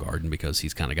of Soundgarden because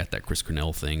he's kind of got that Chris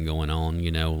Cornell thing going on,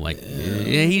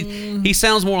 he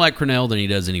sounds more like Cornell than he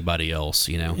does anybody else,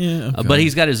 Yeah, okay. But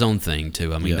he's got his own thing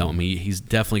too. He's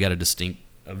definitely got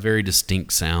a very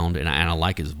distinct sound, and I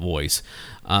like his voice.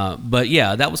 But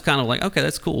yeah, that was kind of like, okay,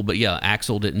 that's cool. But yeah,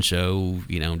 Axl didn't show,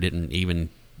 didn't even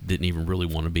really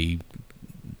want to be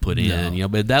put in,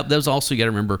 But that was also, you got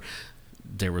to remember,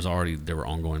 there were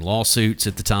ongoing lawsuits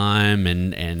at the time,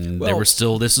 and there were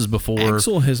still. This is before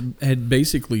Axl had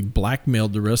basically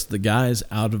blackmailed the rest of the guys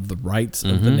out of the rights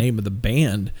of the name of the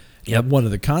band. At one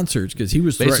of the concerts because he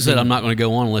was basically said, "I'm not going to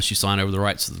go on unless you sign over the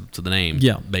rights to the name."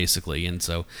 Yeah, basically, and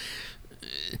so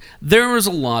there was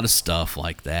a lot of stuff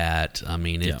like that.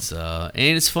 It's and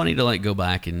it's funny to go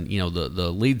back and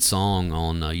the lead song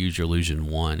on Use Your Illusion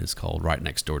 1 is called "Right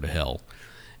Next Door to Hell."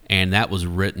 And that was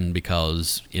written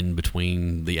because in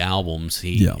between the albums,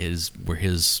 where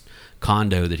his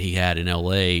condo that he had in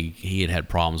L.A., he had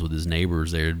problems with his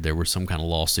neighbors. There was some kind of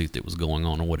lawsuit that was going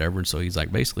on or whatever, and so he's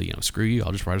like, basically, screw you,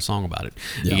 I'll just write a song about it.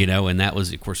 And that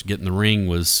was, of course, Get in the Ring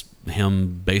was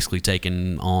him basically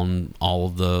taking on all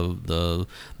of the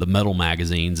metal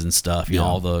magazines and stuff,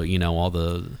 all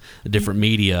the different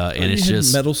media, and it's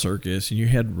just Metal Circus, and you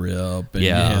had Rip, and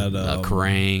you had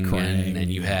Kerrang,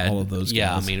 and you had all of those. Yeah,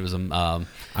 guys. It was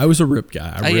I was a Rip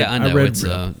guy. I know. It's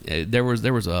there was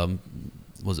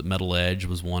was it Metal Edge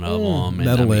was one of them? And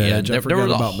Metal Edge. There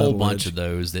was a whole bunch of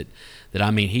those that he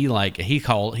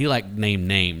named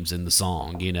names in the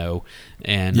song,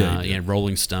 and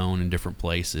Rolling Stone in different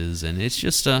places, and it's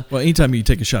just well, anytime you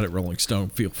take a shot at Rolling Stone,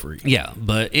 feel free. Yeah,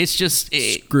 but it's just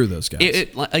screw those guys.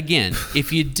 Again,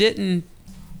 if you didn't,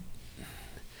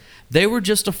 they were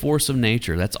just a force of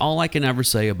nature. That's all I can ever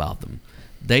say about them.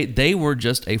 They were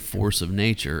just a force of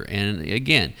nature, and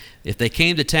again, if they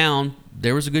came to town,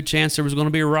 there was a good chance there was going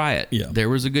to be a riot. Yeah. There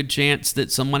was a good chance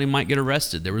that somebody might get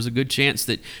arrested. There was a good chance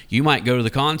that you might go to the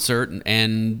concert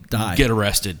and die, get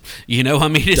arrested.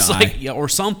 It's die. like, or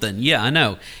something. Yeah, I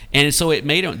know. And so it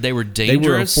made them. They were dangerous. They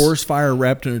were a forest fire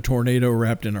wrapped in a tornado,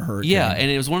 wrapped in a hurricane. Yeah, and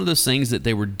it was one of those things that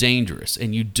they were dangerous,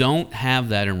 and you don't have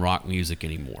that in rock music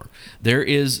anymore. There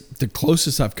is the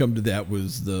closest I've come to that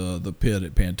was the pit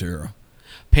at Pantera.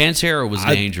 Pantera was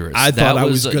dangerous. I thought I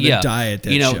was going to die at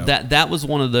that show. That was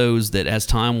one of those that as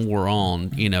time wore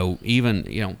on,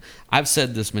 even I've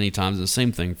said this many times, the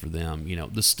same thing for them.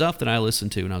 The stuff that I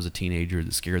listened to when I was a teenager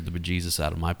that scared the bejesus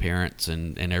out of my parents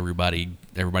and everybody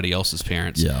else's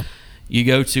parents. Yeah. You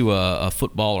go to a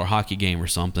football or hockey game or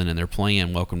something, and they're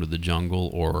playing "Welcome to the Jungle"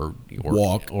 or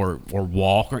Walk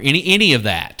or any of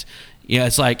that. Yeah,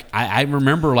 it's like I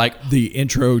remember like the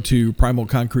intro to Primal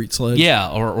Concrete Sledge. Yeah,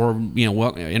 or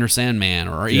Enter Sandman,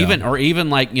 or even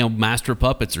like Master of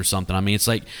Puppets or something. I mean, it's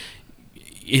like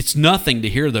it's nothing to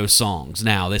hear those songs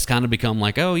now. That's kind of become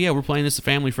like, oh yeah, we're playing this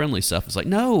family friendly stuff. It's like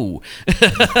no.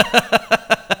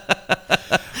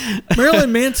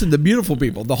 Marilyn Manson, The Beautiful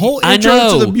People, the whole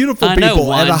intro to The Beautiful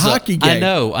People at a hockey game.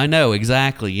 I know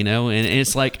exactly. And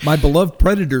it's like My Beloved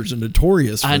Predators are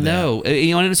notorious for that. I know,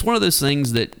 and it's one of those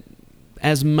things that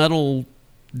as metal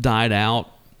died out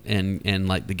and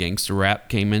like the gangster rap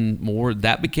came in more,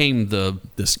 that became the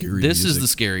scary this music. Is the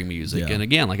scary music. Yeah. And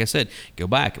again, like I said, go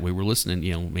back, we were listening,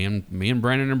 me and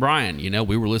Brandon and Brian,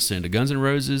 we were listening to Guns N'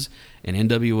 Roses and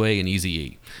NWA and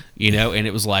Eazy-E, and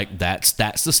it was like that's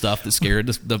the stuff that scared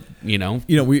the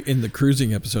we in the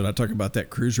cruising episode I talk about that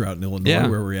cruise route in Illinois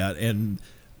where we're at, and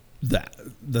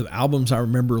the albums I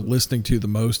remember listening to the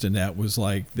most in that was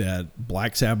like that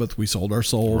Black Sabbath, We Sold Our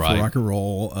Soul for Rock and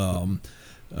Roll,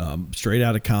 Straight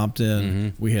Outta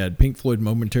Compton. We had Pink Floyd,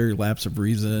 Momentary Lapse of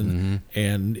Reason,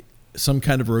 and some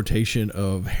kind of rotation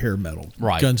of hair metal.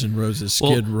 Right. Guns N' Roses,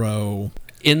 Skid Row,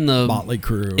 Motley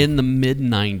Crue. In the mid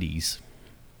 '90s,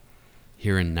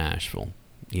 here in Nashville,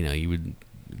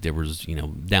 there was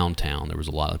downtown. There was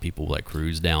a lot of people that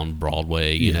cruised down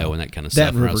Broadway, and that kind of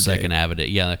stuff around Second Avenue.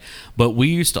 Yeah, but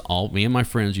me and my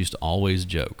friends used to always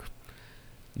joke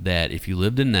that if you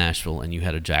lived in Nashville and you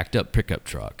had a jacked up pickup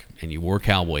truck and you wore a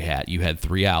cowboy hat, you had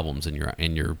 3 albums in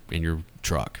your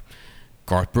truck: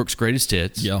 Garth Brooks' Greatest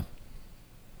Hits,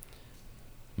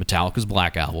 Metallica's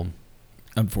Black Album,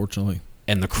 unfortunately,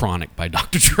 and The Chronic by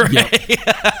Dr. Dre.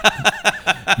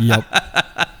 Yep.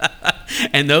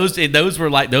 And those were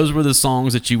the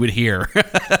songs that you would hear.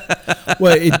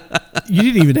 Well, you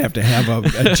didn't even have to have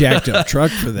a jacked up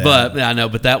truck for that. But I know,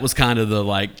 but that was kind of the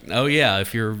like, oh yeah,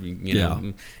 if you're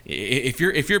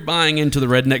if you're buying into the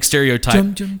redneck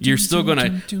stereotype, you're still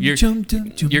gonna hear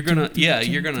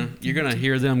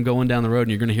them going down the road,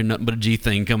 and you're gonna hear nothing but a G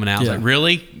thing coming out. It's like,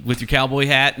 really, with your cowboy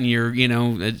hat and your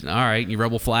all right, your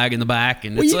rebel flag in the back,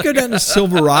 and you go down to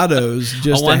Silverados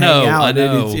just to hang out. I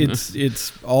know. And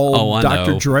it's all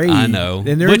Dr. Dre. I know,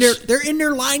 and they're in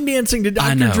there line dancing to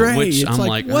Dr. Dre. Which it's I'm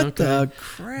like what the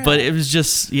crap? But it was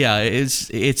just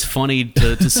it's funny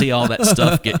to see all that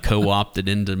stuff get co-opted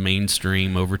into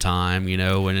mainstream over time,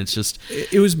 and it's just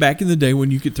it was back in the day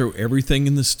when you could throw everything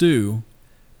in the stew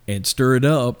and stir it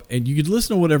up, and you could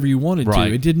listen to whatever you wanted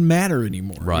to. It didn't matter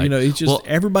anymore. Right. It's just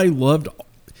everybody loved.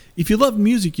 If you love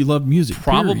music, you love music.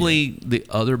 Probably the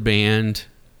other band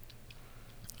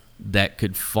that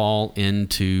could fall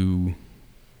into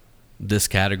this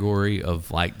category of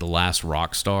like the last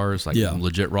rock stars, like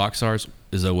legit rock stars,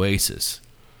 is Oasis.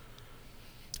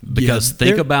 Because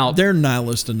they're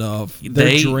nihilist enough.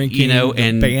 They're drinking,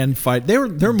 and band fight. They're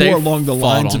more along the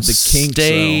lines of the Kinks.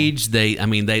 Stage, they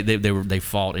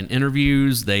fought in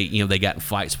interviews. They got in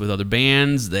fights with other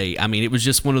bands. It was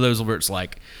just one of those where it's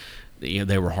like,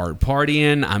 they were hard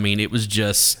partying. It was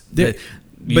just.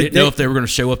 You didn't know if they were going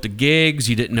to show up to gigs.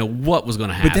 You didn't know what was going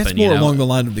to happen. But that's more along the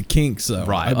line of the Kinks, though.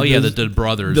 Right. The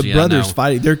brothers. The brothers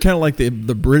fighting. They're kind of like the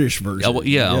British version. Well,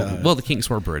 the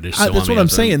Kinks were British. That's what I'm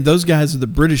saying. Those guys are the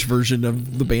British version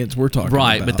of the bands we're talking about.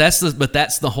 Right. But that's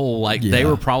the whole, they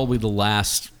were probably the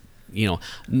last,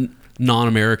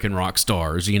 non-American rock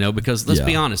stars, because let's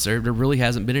be honest, there really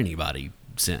hasn't been anybody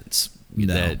since.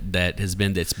 No. That's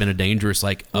been a dangerous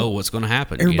what's going to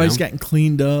happen? Everybody's gotten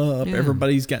cleaned up. Yeah.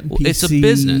 Everybody's gotten PC. It's a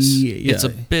business. Yeah. It's a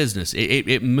business.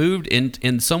 It moved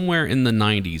in somewhere in the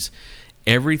 90s.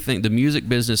 Everything, the music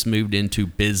business moved into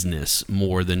business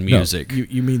more than music. No,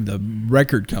 you mean the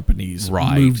record companies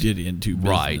moved it into business.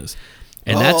 Right.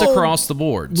 And that's across the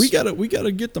board. We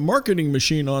gotta get the marketing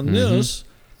machine on this.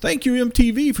 Thank you,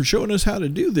 MTV, for showing us how to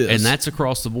do this. And that's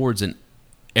across the boards in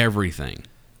everything.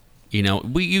 You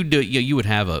would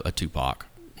have a Tupac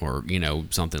or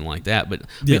something like that, but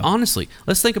honestly,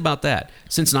 let's think about that.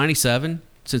 Since '97,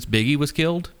 since Biggie was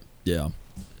killed,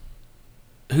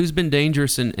 who's been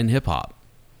dangerous in hip hop?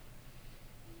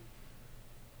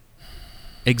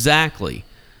 Exactly.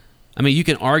 You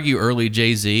can argue early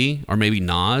Jay-Z or maybe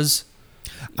Nas.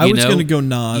 I was going to go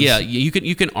Nas. Yeah, you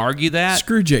can argue that.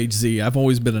 Screw Jay-Z. I've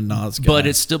always been a Nas guy. But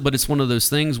it's one of those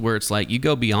things where it's like you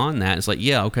go beyond that. It's like,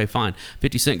 yeah, okay, fine.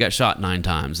 50 Cent got shot 9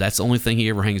 times. That's the only thing he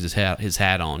ever hangs his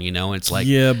hat on. It's like,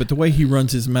 yeah, but the way he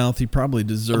runs his mouth, he probably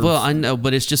deserves. Well, I know,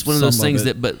 but it's just one of those things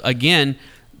that. But again,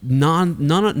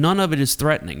 none of it is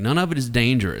threatening. None of it is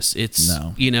dangerous. It's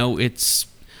it's.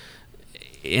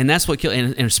 And that's what kills,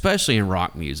 and especially in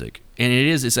rock music. And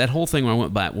it's that whole thing when I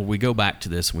went back, when we go back to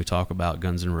this and we talk about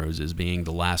Guns N' Roses being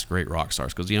the last great rock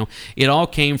stars, because, it all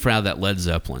came from out of that Led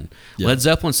Zeppelin. Yeah. Led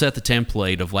Zeppelin set the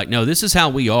template of like, no, this is how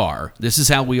we are. This is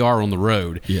how we are on the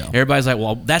road. Yeah. Everybody's like,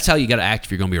 well, that's how you got to act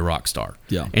if you're going to be a rock star.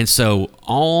 Yeah. And so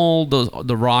all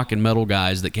the rock and metal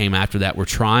guys that came after that were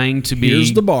trying to be...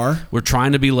 Here's the bar. We're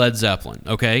trying to be Led Zeppelin,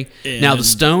 okay? Now, the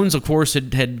Stones, of course,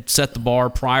 had set the bar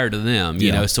prior to them,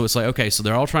 you know, so it's like, okay, so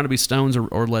they're all trying to be Stones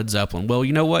or Led Zeppelin. Well,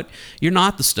 you know what? You're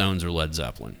not the Stones or Led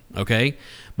Zeppelin, okay?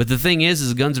 But the thing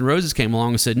is Guns N' Roses came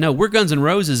along and said, no, we're Guns N'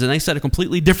 Roses, and they set a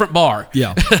completely different bar.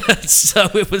 Yeah. So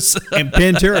it was... and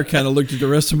Pantera kind of looked at the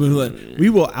rest of them and like, we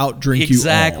will outdrink you all.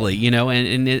 Exactly,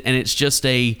 and it's just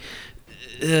a...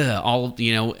 all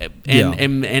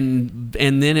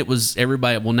and then it was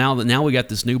everybody. Well, now we got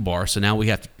this new bar, so now we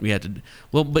have to.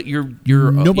 Well, but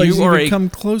nobody's even come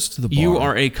close to the bar. You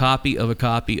are a copy of a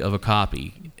copy of a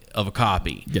copy of a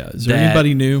copy. Yeah, is there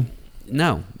anybody new?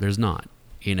 No, there's not.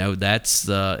 That's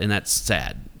and that's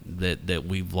sad that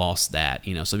we've lost that.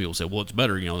 Some people say, well, it's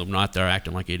better. They're not there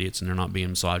acting like idiots and they're not being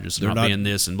misogynist, they're not being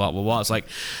this and blah blah blah. It's like.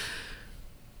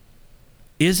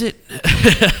 Is it?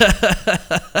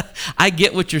 I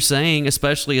get what you're saying,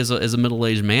 especially as a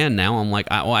middle-aged man now. I'm like,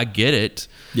 I get it.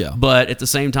 Yeah. But at the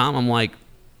same time, I'm like,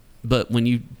 but when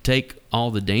you take all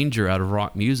the danger out of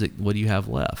rock music, what do you have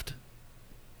left?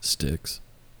 Sticks.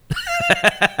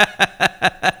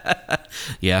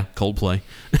 Yeah, Coldplay.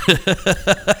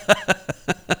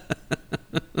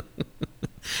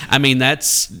 I mean,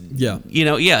 that's... Yeah.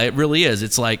 It really is.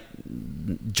 It's like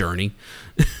Journey.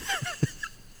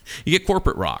 You get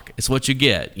corporate rock. It's what you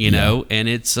get, know, and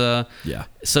it's yeah.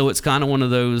 So it's kind of one of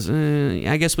those.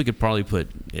 I guess we could probably put,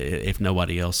 if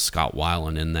nobody else, Scott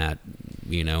Weiland in that.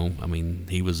 I mean,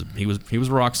 he was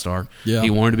a rock star. Yeah. He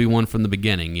wanted to be one from the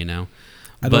beginning. I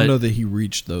don't know that he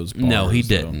reached those bars. No, he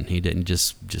didn't. He didn't.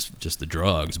 Just the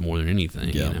drugs more than anything.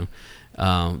 Yeah.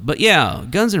 But yeah,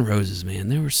 Guns N' Roses, man,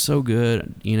 they were so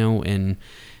good. And.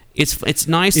 It's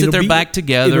nice that they're back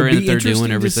together and that they're doing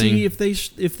everything. To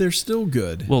see if they're still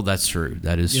good. Well, that's true.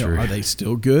 That is true. Are they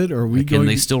still good? Or are we Can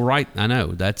they still write? I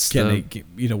know that's.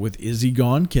 With Izzy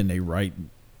gone, can they write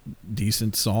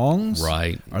decent songs?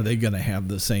 Right. Are they going to have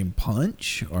the same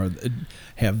punch? Or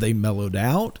have they mellowed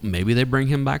out? Maybe they bring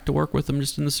him back to work with them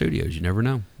just in the studios. You never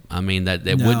know. I mean, that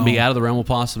wouldn't be out of the realm of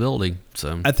possibility.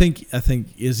 So I think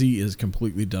Izzy is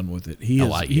completely done with it. He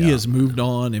has moved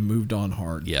on and moved on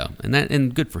hard. Yeah,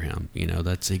 and good for him. He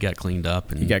got cleaned up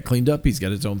and he got cleaned up. He's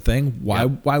got his own thing. Why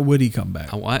would he come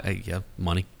back?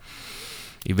 Money.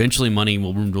 Eventually, money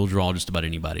will draw just about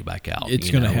anybody back out. It's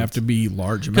going to have to be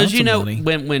large amounts of money.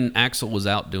 Because when Axl was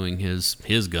out doing his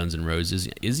Guns N' Roses,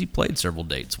 Izzy played several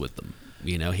dates with them.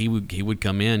 He would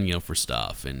come in for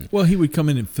stuff and he would come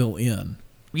in and fill in.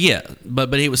 Yeah,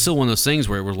 but it was still one of those things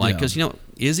where it was like, because,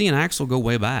 Izzy and Axl go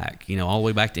way back, all the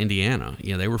way back to Indiana.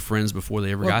 They were friends before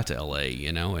they ever got to L.A.,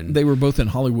 and they were both in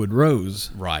Hollywood Rose.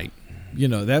 Right.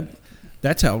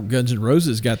 That's how Guns N'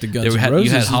 Roses got the Guns N'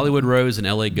 Roses. You had Hollywood Rose and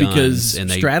L.A. Guns.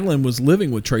 Because Stradlin was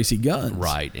living with Tracy Guns.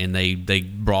 Right, and they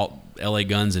brought L.A.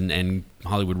 Guns and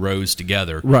Hollywood Rose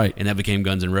together. Right. And that became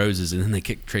Guns N' Roses, and then they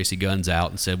kicked Tracy Guns out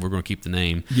and said, we're going to keep the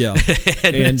name. Yeah.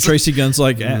 and Tracy Guns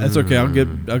like, that's okay, I'll get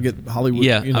Hollywood,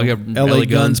 I'll get LA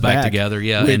Guns back together.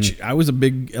 Yeah. Which I was a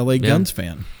big LA Guns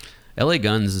fan. LA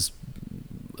Guns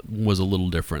was a little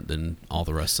different than all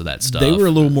the rest of that stuff. They were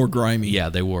a little more grimy. Yeah,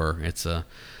 they were.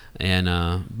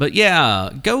 But yeah,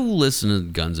 go listen to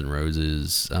Guns N'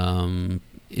 Roses.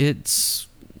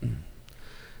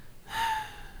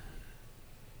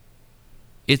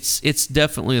 It's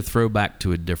definitely a throwback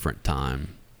to a different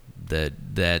time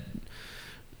that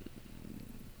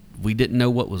we didn't know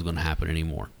what was going to happen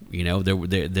anymore.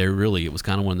 There really, it was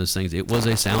kind of one of those things. It was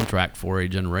a soundtrack for a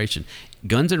generation.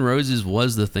 Guns N' Roses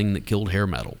was the thing that killed hair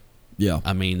metal. Yeah.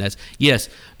 I mean,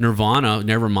 Nirvana,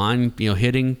 Nevermind,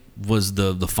 hitting was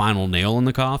the final nail in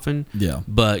the coffin. Yeah.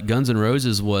 But Guns N'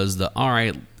 Roses was all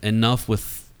right, enough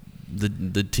with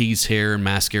the teased hair and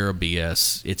mascara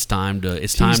BS. It's time.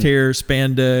 Teased hair,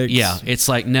 spandex. Yeah, it's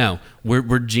like, no,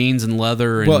 we're jeans and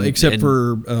leather. And, except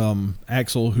for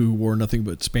Axl, who wore nothing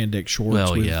but spandex shorts.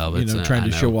 Well, with, trying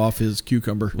to show off his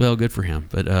cucumber. Well, good for him,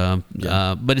 but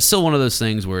it's still one of those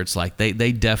things where it's like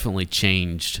they definitely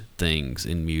changed things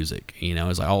in music.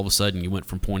 It's like all of a sudden you went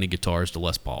from pointy guitars to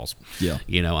Les Pauls. Yeah.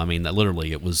 I mean, that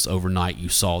literally, it was overnight you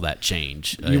saw that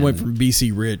change. You went from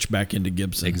BC Rich back into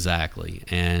Gibson. Exactly,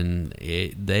 and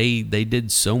they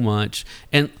did so much.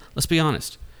 And let's be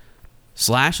honest,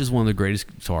 Slash is one of the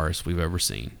greatest guitarists we've ever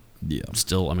seen. Yeah.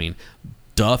 Still, I mean,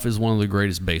 Duff is one of the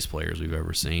greatest bass players we've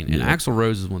ever seen, and Axl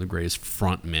Rose is one of the greatest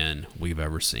front men we've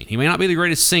ever seen. He may not be the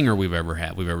greatest singer we've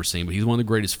ever seen, but he's one of the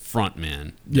greatest front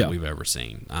men that we've ever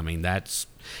seen. I mean,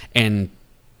 and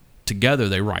together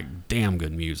they write damn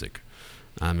good music.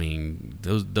 I mean,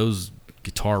 those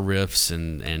guitar riffs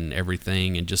and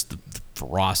everything, and just the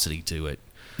ferocity to it.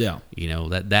 Yeah, you know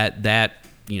that.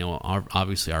 You know,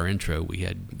 obviously our intro, we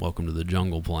had "Welcome to the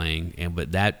Jungle" playing,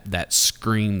 but that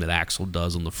scream that Axl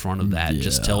does on the front of that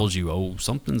just tells you, oh,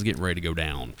 something's getting ready to go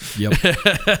down. Yep.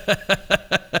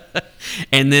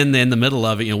 And then in the middle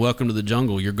of it, you know, "Welcome to the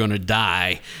Jungle," you're going to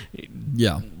die.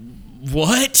 Yeah.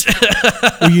 What?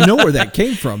 Well, you know where that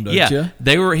came from, don't you?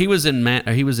 He was in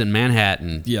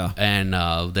Manhattan. Yeah, and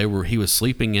he was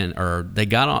sleeping in, or they'd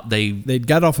got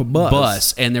off a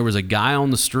bus, and there was a guy on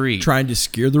the street trying to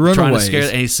scare the runaways.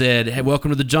 And he said, "Hey,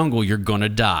 welcome to the jungle. You're gonna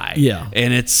die." Yeah,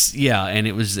 and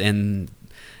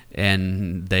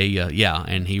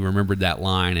and he remembered that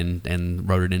line and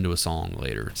wrote it into a song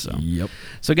later.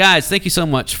 So guys, thank you so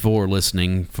much for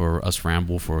listening for us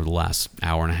ramble for the last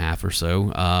hour and a half or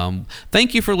so.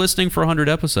 Thank you for listening for 100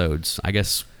 episodes. I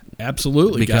guess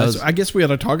absolutely, because guys, I guess we ought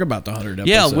to talk about the 100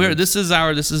 episodes. Yeah, this is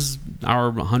our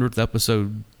 100th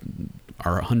episode.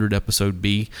 Our 100 episode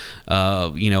B,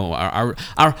 you know, our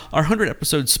 100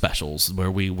 episode specials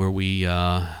where we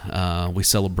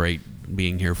celebrate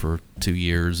being here for 2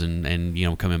 years and you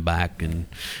know, coming back, and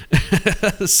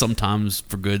sometimes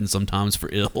for good and sometimes for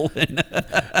ill.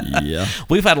 Yeah,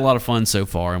 we've had a lot of fun so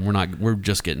far, and we're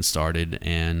just getting started,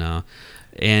 and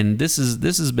this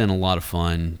has been a lot of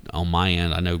fun on my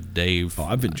end. I know Dave. Oh,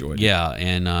 I've enjoyed it. Yeah,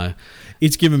 and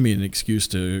it's given me an excuse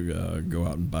to go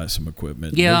out and buy some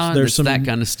equipment. Yeah, there's some that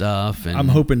kind of stuff. And I'm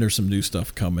hoping there's some new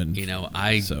stuff coming. You know,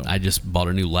 I just bought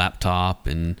a new laptop,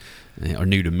 or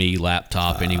new to me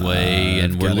laptop anyway,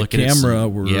 and we're looking at camera.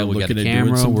 We got a camera.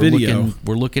 Doing some video.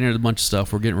 We're looking at a bunch of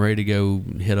stuff. We're getting ready to go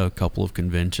hit a couple of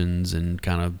conventions and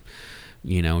kind of,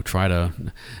 you know, try to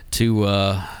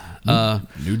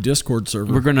new Discord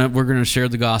server. We're gonna share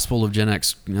the gospel of Gen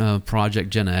X,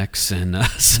 Project Gen X, and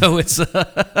so it's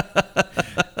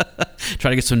try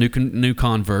to get some new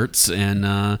converts,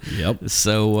 and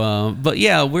So, but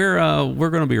yeah, we're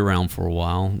gonna be around for a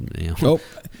while. You know. Oh,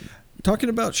 talking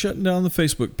about shutting down the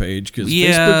Facebook page, because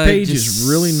Facebook page is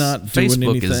really not doing Facebook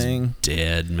anything. Is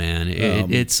dead, man.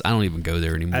 It's I don't even go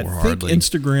there anymore. I think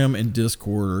Instagram and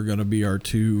Discord are going to be our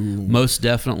two. Most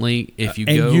definitely, if you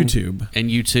and go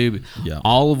YouTube,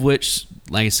 all of which,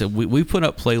 like I said, we put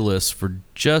up playlists for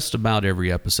just about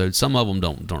every episode. Some of them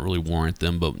don't really warrant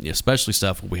them, but especially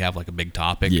stuff where we have like a big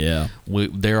topic. Yeah,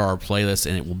 there are playlists,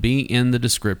 and it will be in the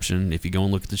description. If you go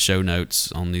and look at the show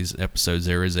notes on these episodes,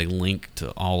 there is a link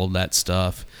to all of that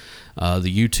stuff.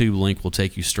 The YouTube link will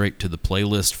take you straight to the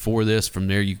playlist for this. From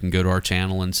there, you can go to our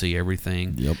channel and see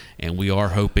everything. Yep. And we are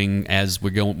hoping as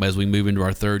we move into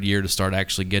our third year to start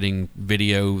actually getting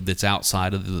video that's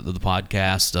outside of the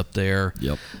podcast up there.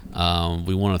 Yep.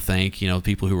 We want to thank, you know,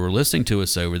 people who are listening to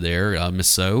us over there. Miss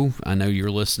So, I know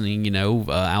you're listening, you know,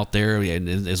 out there,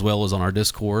 as well as on our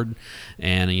Discord,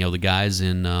 and you know, the guys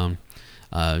in.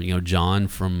 You know, John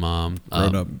from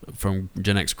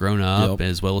Gen X Grown Up,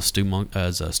 as well as Stu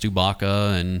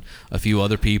Baca and a few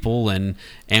other people, and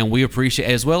we appreciate,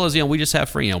 as well as, you know, we just have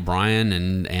free, you know, Brian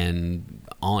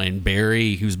and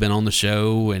Barry, who's been on the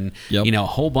show, and you know, a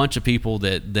whole bunch of people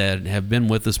that have been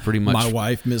with us pretty much. My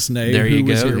wife, Miss Nay, there you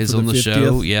go, is on the 50th.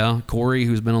 show. Yeah, Corey,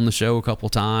 who's been on the show a couple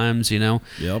times, you know.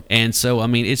 Yep. And so, I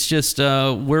mean, it's just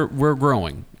we're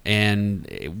growing, and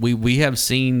we have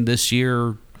seen this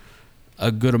year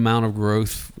a good amount of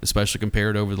growth, especially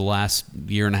compared over the last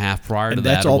year and a half prior to that.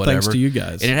 That's all thanks to you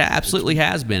guys. And it absolutely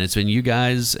has been. It's been you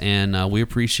guys, and we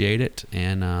appreciate it.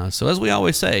 And so, as we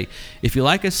always say, if you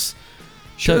like us,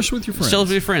 share us with your friends. Share us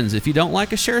with your friends. If you don't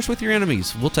like us, share us with your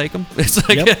enemies. We'll take them. It's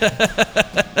like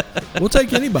we'll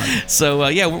take anybody. So,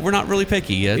 yeah, we're not really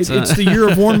picky. It's the year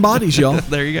of warm bodies, y'all.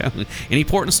 There you go. Any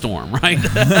port in a storm, right?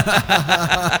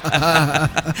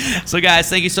 So, guys,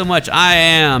 thank you so much. I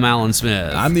am Alan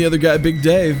Smith. I'm the other guy, Big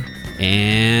Dave.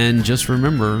 And just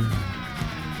remember,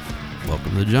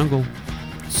 welcome to the jungle.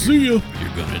 See ya.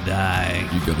 You're going to die.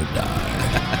 You're going to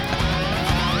die.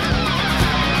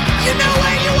 You know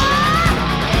where you are.